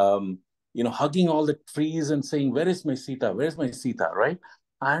 hugging all the trees and saying, "Where is my Sita? Where is my Sita?" Right?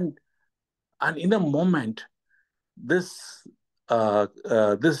 And in a moment, this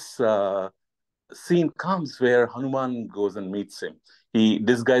scene comes where Hanuman goes and meets him. He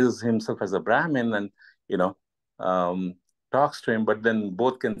disguises himself as a Brahmin and you know um, talks to him, but then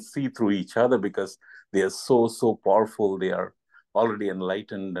both can see through each other because they are so powerful. They are already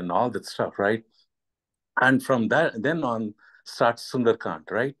enlightened and all that stuff, right? And from that, then on starts Sundarkand,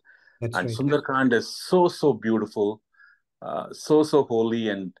 right? That's And right. Sundarkand is so beautiful, so holy,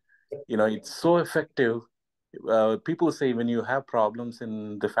 and it's so effective. People say when you have problems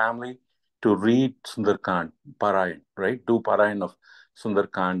in the family, to read Sundarkand, Parayan, right? Do Parayan of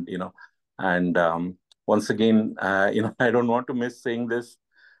Sundarkand, And once again, I don't want to miss saying this,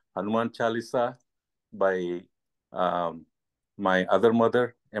 Hanuman Chalisa by um, my other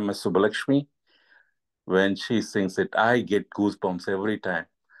mother, M.S. Subbalakshmi. When she sings it, I get goosebumps every time.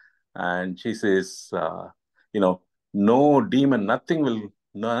 And she says, no demon,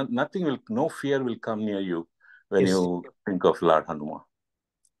 no fear will come near you when Yes. you think of Lord Hanuman.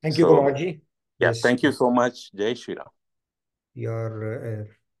 Thank you, So, Kumarji. yeah, Yes, thank you so much. Jai Shri Ram. your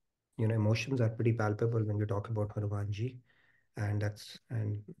emotions are pretty palpable when you talk about Hanumanji, and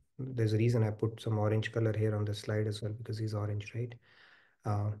there's a reason I put some orange color here on the slide as well because he's orange, right?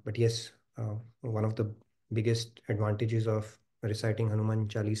 But yes, one of the biggest advantages of reciting Hanuman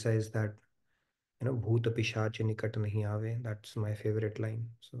Chalisa is that bhoot pishach nikat nahi aave. That's my favorite line.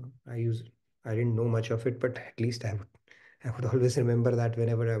 So I didn't know much of it, but at least I would always remember that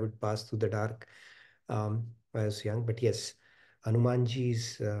whenever I would pass through the dark when I was young. But yes,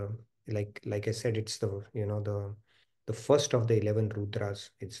 Hanumanji's like I said, it's the first of the 11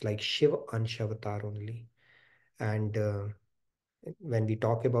 Rudras. It's like Shiva Anshavatar only. And when we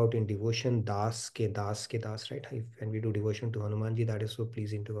talk about in devotion, Das ke Das, right? When we do devotion to Hanumanji, that is so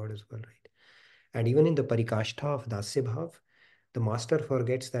pleasing to God as well, right? And even in the Parikashtha of Dasya Bhav, the master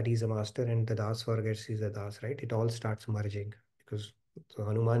forgets that he's a master and the Das forgets he's a Das, right? It all starts merging because so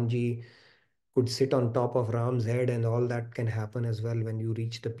Hanumanji could sit on top of Ram's head and all that can happen as well when you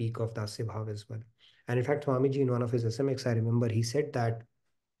reach the peak of Dasya Bhav as well. And in fact, Swamiji, in one of his SMX, I remember he said that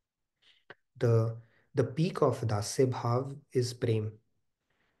the the peak of Dasya Bhav is Prem.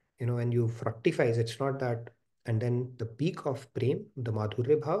 When you fructifies, it's not that, and then the peak of Prem, the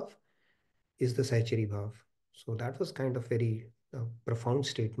Madhurya Bhav, is the Saichari Bhav. So that was kind of very profound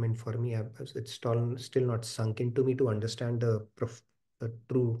statement for me. It's still not sunk into me to understand the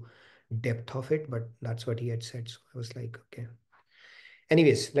true depth of it, but that's what he had said. So I was like, okay.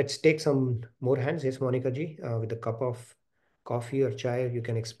 Anyways, let's take some more hands. Yes, Monica ji, with a cup of coffee or chai, you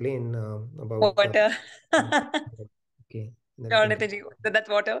can explain about Water. okay. Then we Sure, can Nitinji. That's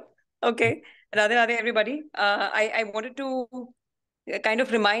water. Okay. Radhe Radhe, everybody. I wanted to kind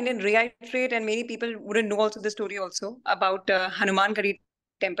of remind and reiterate, and many people wouldn't know also the story also about Hanuman Gadi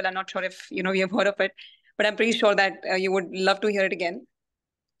temple. I'm not sure if you have heard of it, but I'm pretty sure that you would love to hear it again.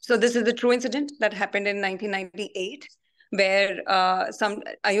 So this is the true incident that happened in 1998, where some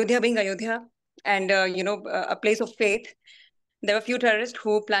Ayodhya being Ayodhya, and a place of faith, there were few terrorists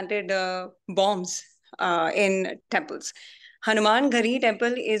who planted bombs in temples. Hanuman Gari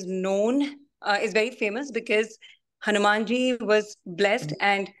temple is known, is very famous because Hanumanji was blessed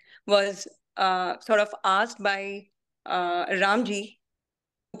and was sort of asked by Ramji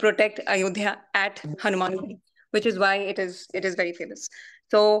to protect Ayodhya at Hanuman Gari, which is why it is very famous.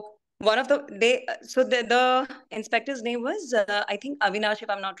 So one of the inspector's name was I think Avinash,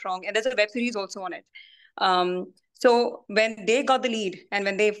 if I'm not wrong, and there's a web series also on it. So when they got the lead and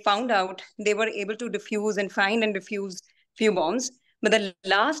when they found out, they were able to defuse and find and defuse few bombs. But the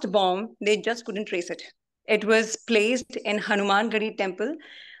last bomb, they just couldn't trace it. It was placed in Hanuman Gadi temple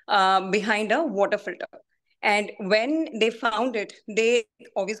behind a water filter. And when they found it, they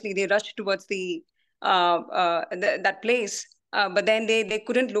obviously they rushed towards that place, but then they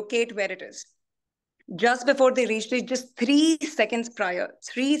couldn't locate where it is. Just before they reached it, just 3 seconds prior,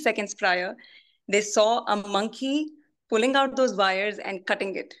 they saw a monkey pulling out those wires and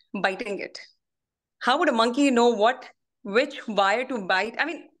cutting it, biting it. How would a monkey know which wire to bite? I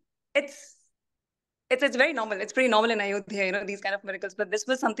mean, it's very normal. It's pretty normal in Ayodhya, these kind of miracles. But this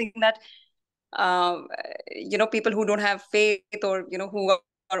was something that uh, people who don't have faith, or who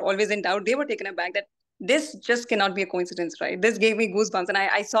are always in doubt, they were taken aback that this just cannot be a coincidence, right? This gave me goosebumps, and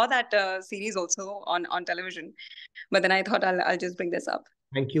I saw that series also on television. But then I thought I'll just bring this up.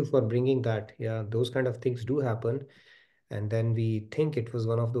 Thank you for bringing that. Yeah, those kind of things do happen. And then we think it was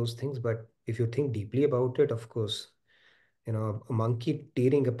one of those things. But if you think deeply about it, of course, a monkey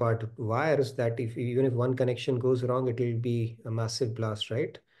tearing apart wires, that even if one connection goes wrong, it will be a massive blast,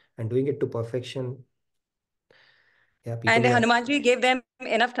 right? And doing it to perfection. Yeah, people And who have, Hanumanji gave them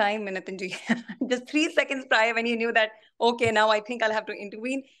enough time, Nitinji. Just 3 seconds prior, when he knew that, okay, now I think I'll have to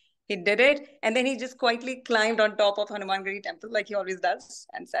intervene, he did it. And then he just quietly climbed on top of Hanuman Gadi temple like he always does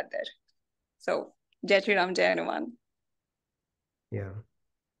and sat there. So, Jai Shri Ram, Jai Hanuman. yeah.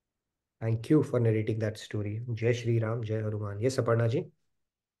 Thank you for narrating that story. Jai Shri Ram, Jai Hanuman. Yes, Aparna ji.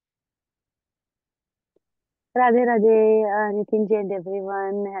 Radhe Radhe, Nitinji and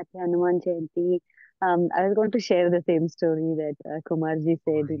everyone, happy Hanuman Jayanti. I was going to share the same story that Kumarji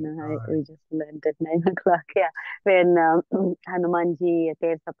said, God. we just learned at 9 o'clock, yeah, when Hanumanji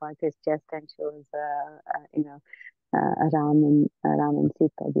tears apart his chest and shows, Ram and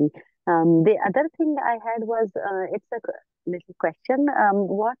Sita ji. The other thing I had was, it's a little question.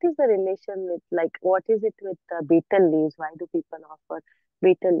 What is the relation with, what is it with betel leaves? Why do people offer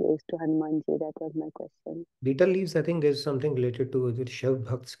betel leaves to Hanumanji? That was my question. Betel leaves, I think there's something related to it. Shiv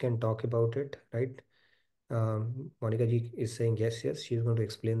Bhakts can talk about it, right? Monica ji is saying yes, yes. She's going to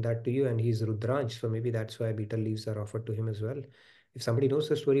explain that to you. And he's Rudranj, so maybe that's why betel leaves are offered to him as well. If somebody knows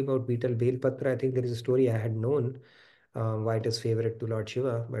the story about betel Bel Patra, I think there is a story I had known why it is favorite to Lord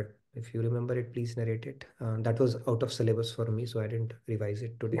Shiva. But if you remember it, please narrate it. That was out of syllabus for me, so I didn't revise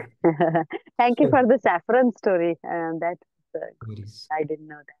it today. Thank you for the saffron story. That's Worries. I didn't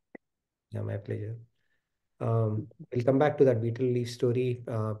know that. Yeah, my pleasure. We'll come back to that beetle leaf story,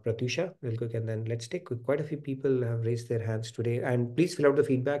 Pratyusha, real quick, and then let's take quite a few people have raised their hands today. And please fill out the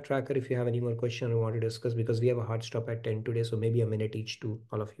feedback tracker if you have any more questions or want to discuss, because we have a hard stop at 10 today, so maybe a minute each to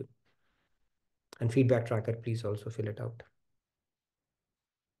all of you. And feedback tracker, please also fill it out.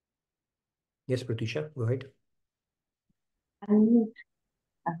 Yes, Pratyusha, go ahead. Radhe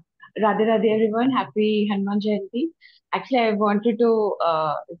Radhe everyone, happy Hanuman Jayanti. Actually, I wanted to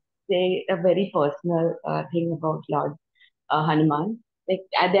say a very personal thing about Lord Hanuman. There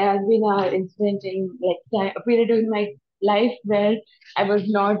has been an incident in a period in my life where I was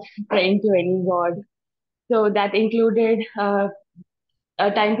not praying to any god. So that included a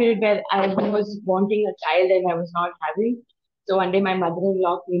time period where I was wanting a child and I was not having. So one day my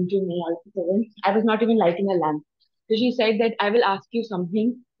mother-in-law came to me all of a sudden. I was not even lighting a lamp. So she said that I will ask you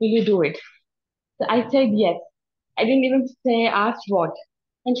something. Will you do it? So I said yes. I didn't even say ask what.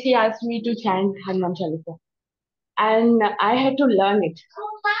 And she asked me to chant Hanuman Chalisa. And I had to learn it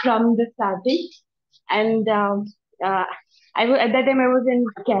from the starting. And at that time I was in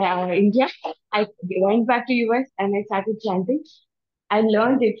India. I went back to US and I started chanting. I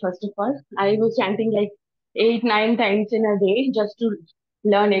learned it first of all. I was chanting like 8, 9 times in a day just to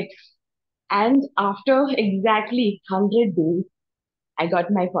learn it. And after exactly 100 days, I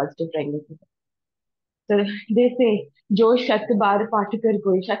got my positive pregnancy. So they say, Jo Shat Bar Patikar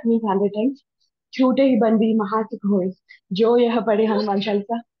Koi, Shat means 100 times. Chhute hi bandi mahatik hoy. Jo yah pade Hanuman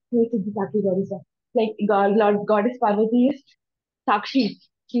Chalisa, hoy siddhi saki garisa. Like God, Lord, Goddess Parvati is Sakshi.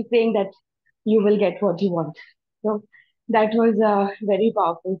 She's saying that you will get what you want. So that was a very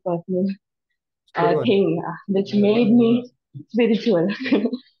powerful personal Good one. thing which made me spiritual.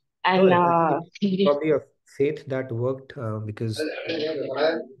 No, And it's actually probably a faith that worked because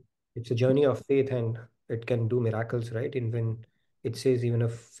it's a journey of faith and it can do miracles, right? And when it says even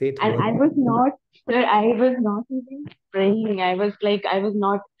if faith and works, I was not, sir, I was not even praying. I was like, I was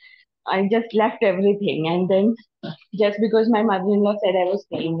not, I just left everything. And then just because my mother-in-law said I was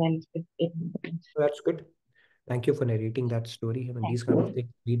praying, and it happened. that's good. Thank you for narrating that story. I mean, these kind of things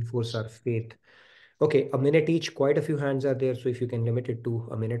reinforce our faith. Okay, a minute each. Quite a few hands are there. So if you can limit it to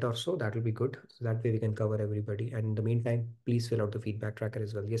a minute or so, that will be good. So that way we can cover everybody. And in the meantime, please fill out the feedback tracker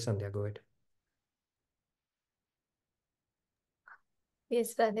as well. Yes, Sandhya, go ahead.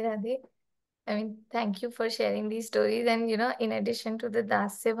 Yes, Radhe Radhe. I mean, thank you for sharing these stories. And, in addition to the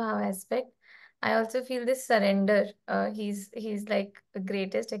Dasya Bhav aspect, I also feel this surrender. He's like the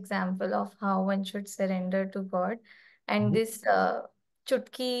greatest example of how one should surrender to God. And this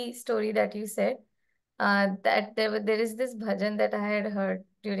Chutki story that you said, that there is this bhajan that I had heard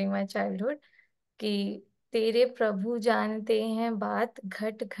during my childhood, कि तेरे प्रभु जानते हैं बात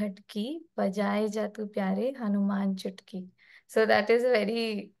घट घट की, बजाए जा तू प्यारे हनुमान चुटकी. So that is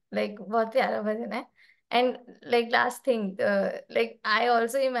very like बहुत प्यारा भजन है. And like last thing, like I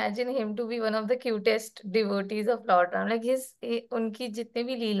also imagine him to be one of the cutest devotees of Lord Ram. Like उनकी जितने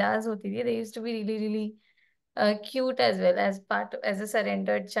भी लीलास होती थी, they used to be really really cute as well as a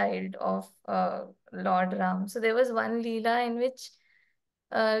surrendered child of Lord Ram. So there was one Leela in which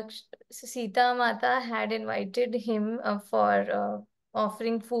uh, Sita Mata had invited him for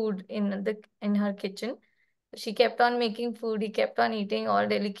offering food in her kitchen. She kept on making food. He kept on eating all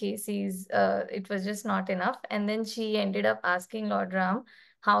delicacies. It was just not enough. And then she ended up asking Lord Ram,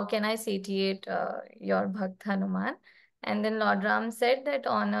 "How can I satiate your Bhakt Hanuman?" And then Lord Ram said that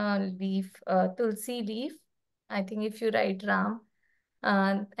on a leaf, tulsi leaf, I think if you write Ram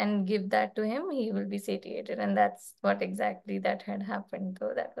and give that to him, he will be satiated. And that's what exactly that had happened.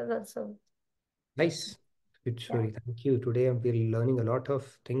 So that was also, Nice. Good yeah. story. Thank you. Today we're learning a lot of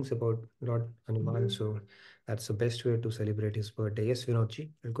things about Lord Hanuman. So that's the best way to celebrate his birthday. Yes, Vinodji,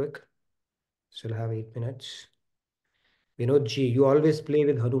 real quick. Still have 8 minutes. Vinodji, you always play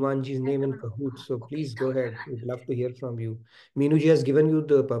with Hanumanji's name in Kahoot. So please go ahead. We'd love to hear from you. Meenuji has given you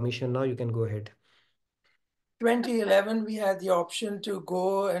the permission. Now you can go ahead. 2011, we had the option to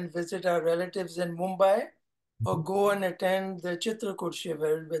go and visit our relatives in Mumbai or go and attend the Chitrakoot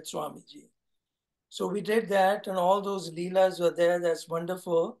Shiva with Swamiji. So we did that, and all those leelas were there. That's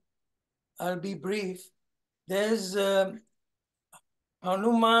wonderful. I'll be brief. There's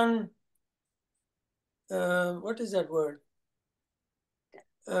Hanuman, what is that word?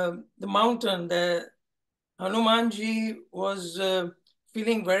 The mountain, the Hanumanji was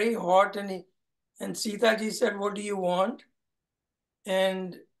feeling very hot, and Sita ji said, "What do you want?"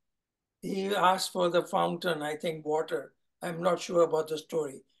 And he asked for the fountain, I think water. I'm not sure about the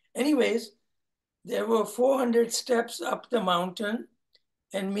story. Anyways, there were 400 steps up the mountain,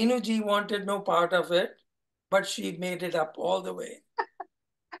 and Minuji wanted no part of it, but she made it up all the way.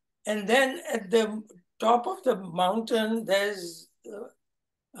 And then at the top of the mountain, there's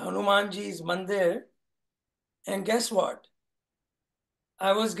Hanumanji's mandir. And guess what?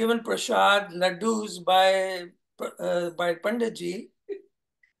 I was given prasad laddus by Panditji.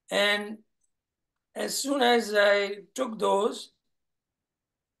 And as soon as I took those,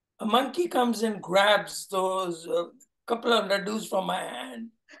 a monkey comes and grabs those couple of laddus from my hand.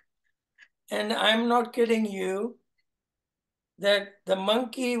 And I'm not kidding you, that the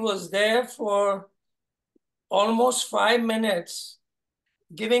monkey was there for almost 5 minutes,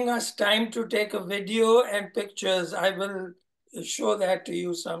 giving us time to take a video and pictures. I will show that to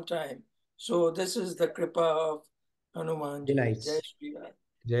you sometime. So this is the Kripa of Hanuman Very ji. nice. Jai Shri Ram.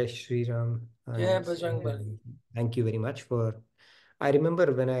 Jai Shri Ram. Jai And Bajrang Bali. thank you very much for. I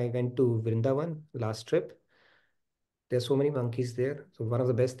remember when I went to Vrindavan last trip, there's so many monkeys there. So one of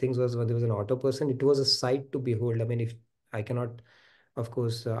the best things was when there was an auto person. It was a sight to behold. I mean, if I cannot, of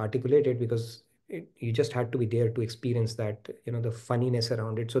course, articulate it because you just had to be there to experience that, the funniness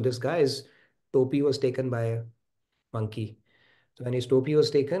around it. So this guy's topi was taken by a monkey. So when his topi was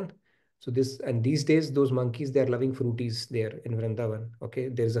taken, and these days those monkeys, they're loving fruities there in Vrindavan. Okay,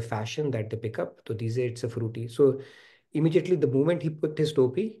 there is a fashion that they pick up. So these days it's a fruity. So Immediately, the moment he put his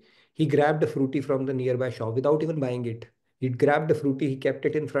topi, he grabbed a fruity from the nearby shop without even buying it. He grabbed the fruity, he kept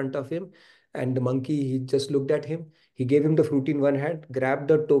it in front of him, and the monkey, he just looked at him. He gave him the fruity in one hand, grabbed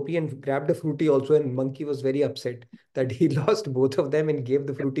the topi and grabbed the fruity also. And monkey was very upset that he lost both of them and gave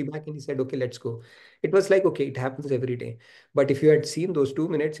the fruity back. And he said, "Okay, let's go." It was like, okay, it happens every day. But if you had seen those 2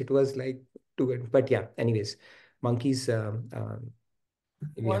 minutes, it was like too good. But yeah, anyways, monkeys. We have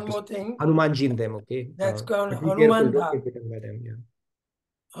One to more thing, Hanumanji in them, okay? that's called But be careful, Hanuman don't Dhara. get bitten by them. Yeah.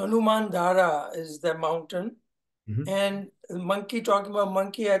 Hanuman Dhara is the mountain. Mhm. And the monkey, talking about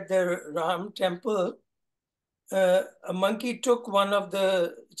monkey at the Ram temple, a monkey took one of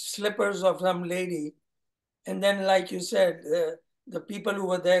the slippers of some lady. And then, like you said, the people who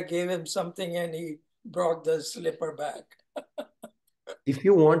were there gave him something and he brought the slipper back. If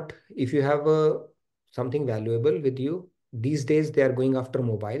you want, if you have something valuable with you, these days they are going after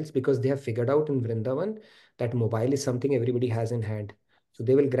mobiles because they have figured out in Vrindavan that mobile is something everybody has in hand. So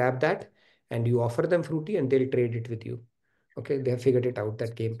they will grab that and you offer them fruity and they'll trade it with you. Okay, they have figured it out,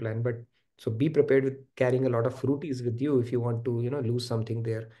 that game plan. But so be prepared with carrying a lot of fruities with you if you want to, lose something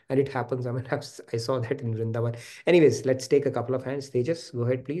there. And it happens. I mean, I saw that in Vrindavan. Anyways, let's take a couple of hands. Tejas, go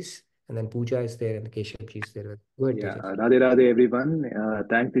ahead, please. And then Pooja is there and Keshav is there. Go ahead, Yeah, Tejas. Radhe Radhe everyone.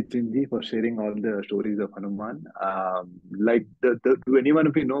 Thanks Nichinji for sharing all the stories of Hanuman. Like do anyone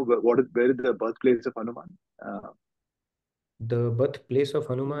of you know where is the birthplace of Hanuman? The birthplace of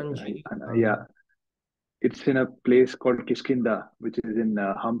Hanumanji. Yeah, it's in a place called Kishkinda, which is in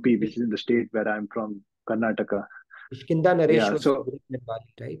Hampi, which is in the state where I'm from, Karnataka. Kishkinda Naresh Yeah, was so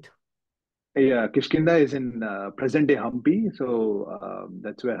Nepali, right? yeah, Kishkinda is in present day Hampi. So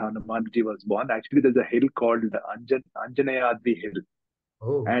that's where Hanumanji was born. Actually, there's a hill called Anjaneyadri Hill.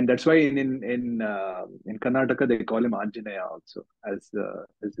 Oh, And that's why in Karnataka they call him Anjaneya also as the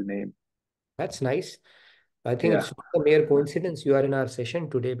name. that's nice. I think Yeah. it's not a mere coincidence you are in our session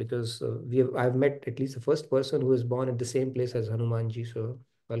today because I've met at least the first person who was born at the same place as Hanumanji. So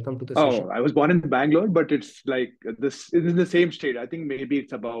welcome to the session. Oh, I was born in Bangalore, but it's like this. It is the same state. I think maybe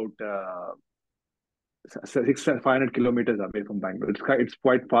it's about 500 kilometers away from Bangalore. It's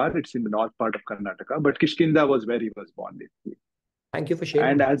quite far. It's in the north part of Karnataka. But Kishkinda was where he was born, basically. Thank you for sharing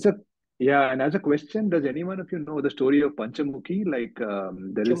And that. as a question, does anyone of you know the story of Panchamukhi? Like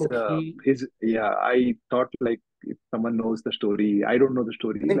there is Pachamukhi. I thought like if someone knows the story, I don't know the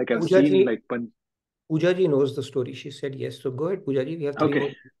story. I think Like I've seen like Poojaji knows the story. She said yes. So go ahead, Poojaji. We have 3 more okay,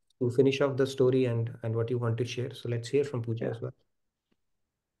 minutes to finish off the story and what you want to share. So let's hear from Pooja yeah. as well.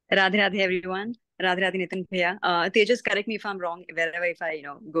 Radhe Radhe everyone. Radhe Radhe Nitin Bhaiya. Tejas, correct me if I'm wrong, wherever if I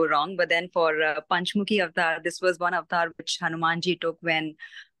go wrong. But then for Panchmukhi avatar, this was one avatar which Hanumanji took when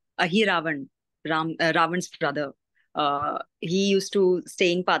Ahiravan, Ravan's brother, he used to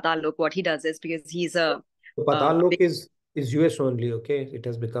stay in Patal Lok. What he does is because he's a So Patal Lok big is US only, okay? It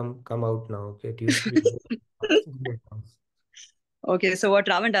has come out now, okay? It used to be. Okay, so what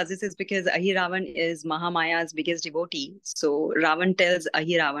Ravan does is because Ahiravan is Mahamaya's biggest devotee. So Ravan tells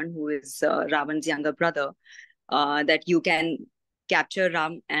Ahiravan, who is Ravan's younger brother, that you can capture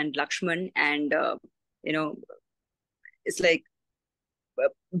Ram and Lakshman and, it's like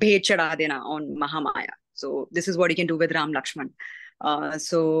bhet chada dena on Mahamaya. So this is what he can do with Ram Lakshman.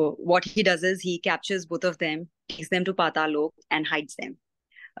 So what he does is he captures both of them, takes them to Patalok and hides them.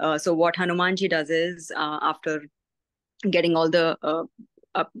 So what Hanumanji does is after getting all the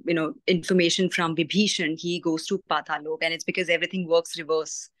information from Vibhishan, he goes to Patalok, and it's because everything works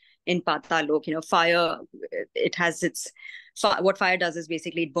reverse in Patalok. Fire, it has its what fire does is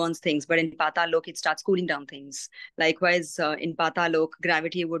basically it burns things, but in Patalok it starts cooling down things. Likewise, in Patalok,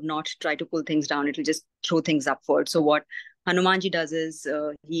 gravity would not try to pull things down; it will just throw things upward. So what Hanumanji does is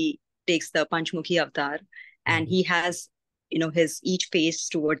he takes the Panchmukhi avatar, and he has his each face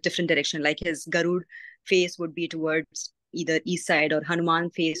towards different direction. Like his Garud face would be towards either east side, or Hanuman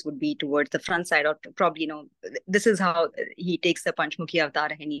face would be towards the front side, or probably this is how he takes the Panchmukhi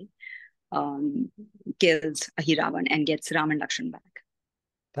avatar and he kills Ahiravan and gets Ram and Lakshman back.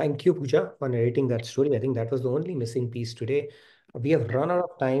 Thank you, Pooja, for narrating that story. I think that was the only missing piece today. We have run out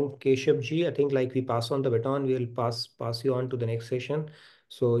of time. Keshav ji, I think like we pass on the baton, we'll pass you on to the next session.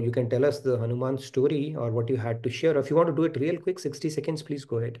 So you can tell us the Hanuman story or what you had to share. If you want to do it real quick, 60 seconds, please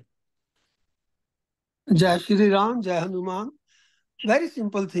go ahead. जय श्री राम, जय Hanuman. Very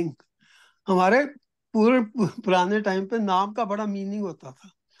simple thing. हमारे पूरे पुराने time पे नाम का बड़ा meaning होता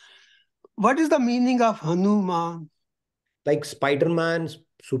था. What is the meaning of Hanuman? Like Spider-Man,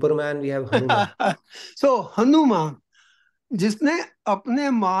 Superman, we have Hanuman. So Hanuman, जिसने अपने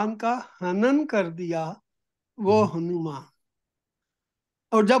मान का हनन कर दिया, वो हनुमान.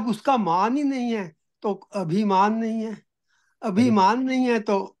 और जब उसका मान ही नहीं है तो अभिमान नहीं है, अभिमान नहीं है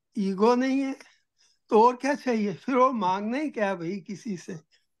तो ईगो नहीं है, तो और क्या चाहिए? फिर वो मांगना ही क्या भाई किसी से।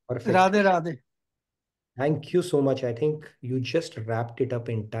 Perfect. Radhe Radhe. Thank you so much. I think you just wrapped it up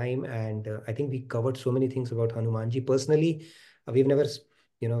in time, and I think we covered so many things about Hanumanji. Personally, we've never,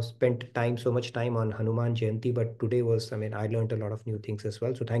 spent so much time on Hanuman Jayanti, but today was, I learned a lot of new things as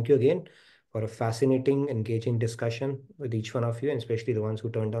well. So thank you again for a fascinating, engaging discussion with each one of you, and especially the ones who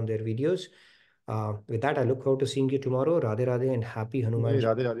turned on their videos. With that, I look forward to seeing you tomorrow. Radhe Radhe and happy Hanuman Jayanti.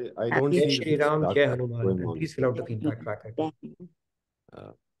 Radhe Radhe. I don't Jai see Shri this Ram, dark Jai cloud Hanuman, going and on. please fill out the feedback tracker.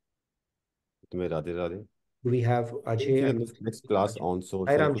 तुम्हें Radhe Radhe. We have Ajay and Next class on. So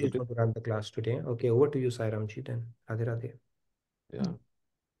Sai shall I Ramji put is it in? going to run the class today. Okay, over to you, Sai Ramji then. Radhe Radhe. Yeah.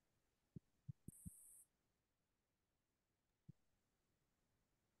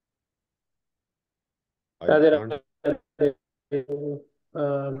 Radhe can't.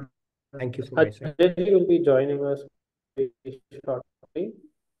 Radhe. Thank you from my side. Ajay will be joining us shortly.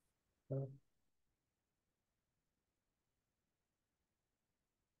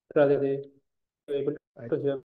 Radhe Radhe. Able to hear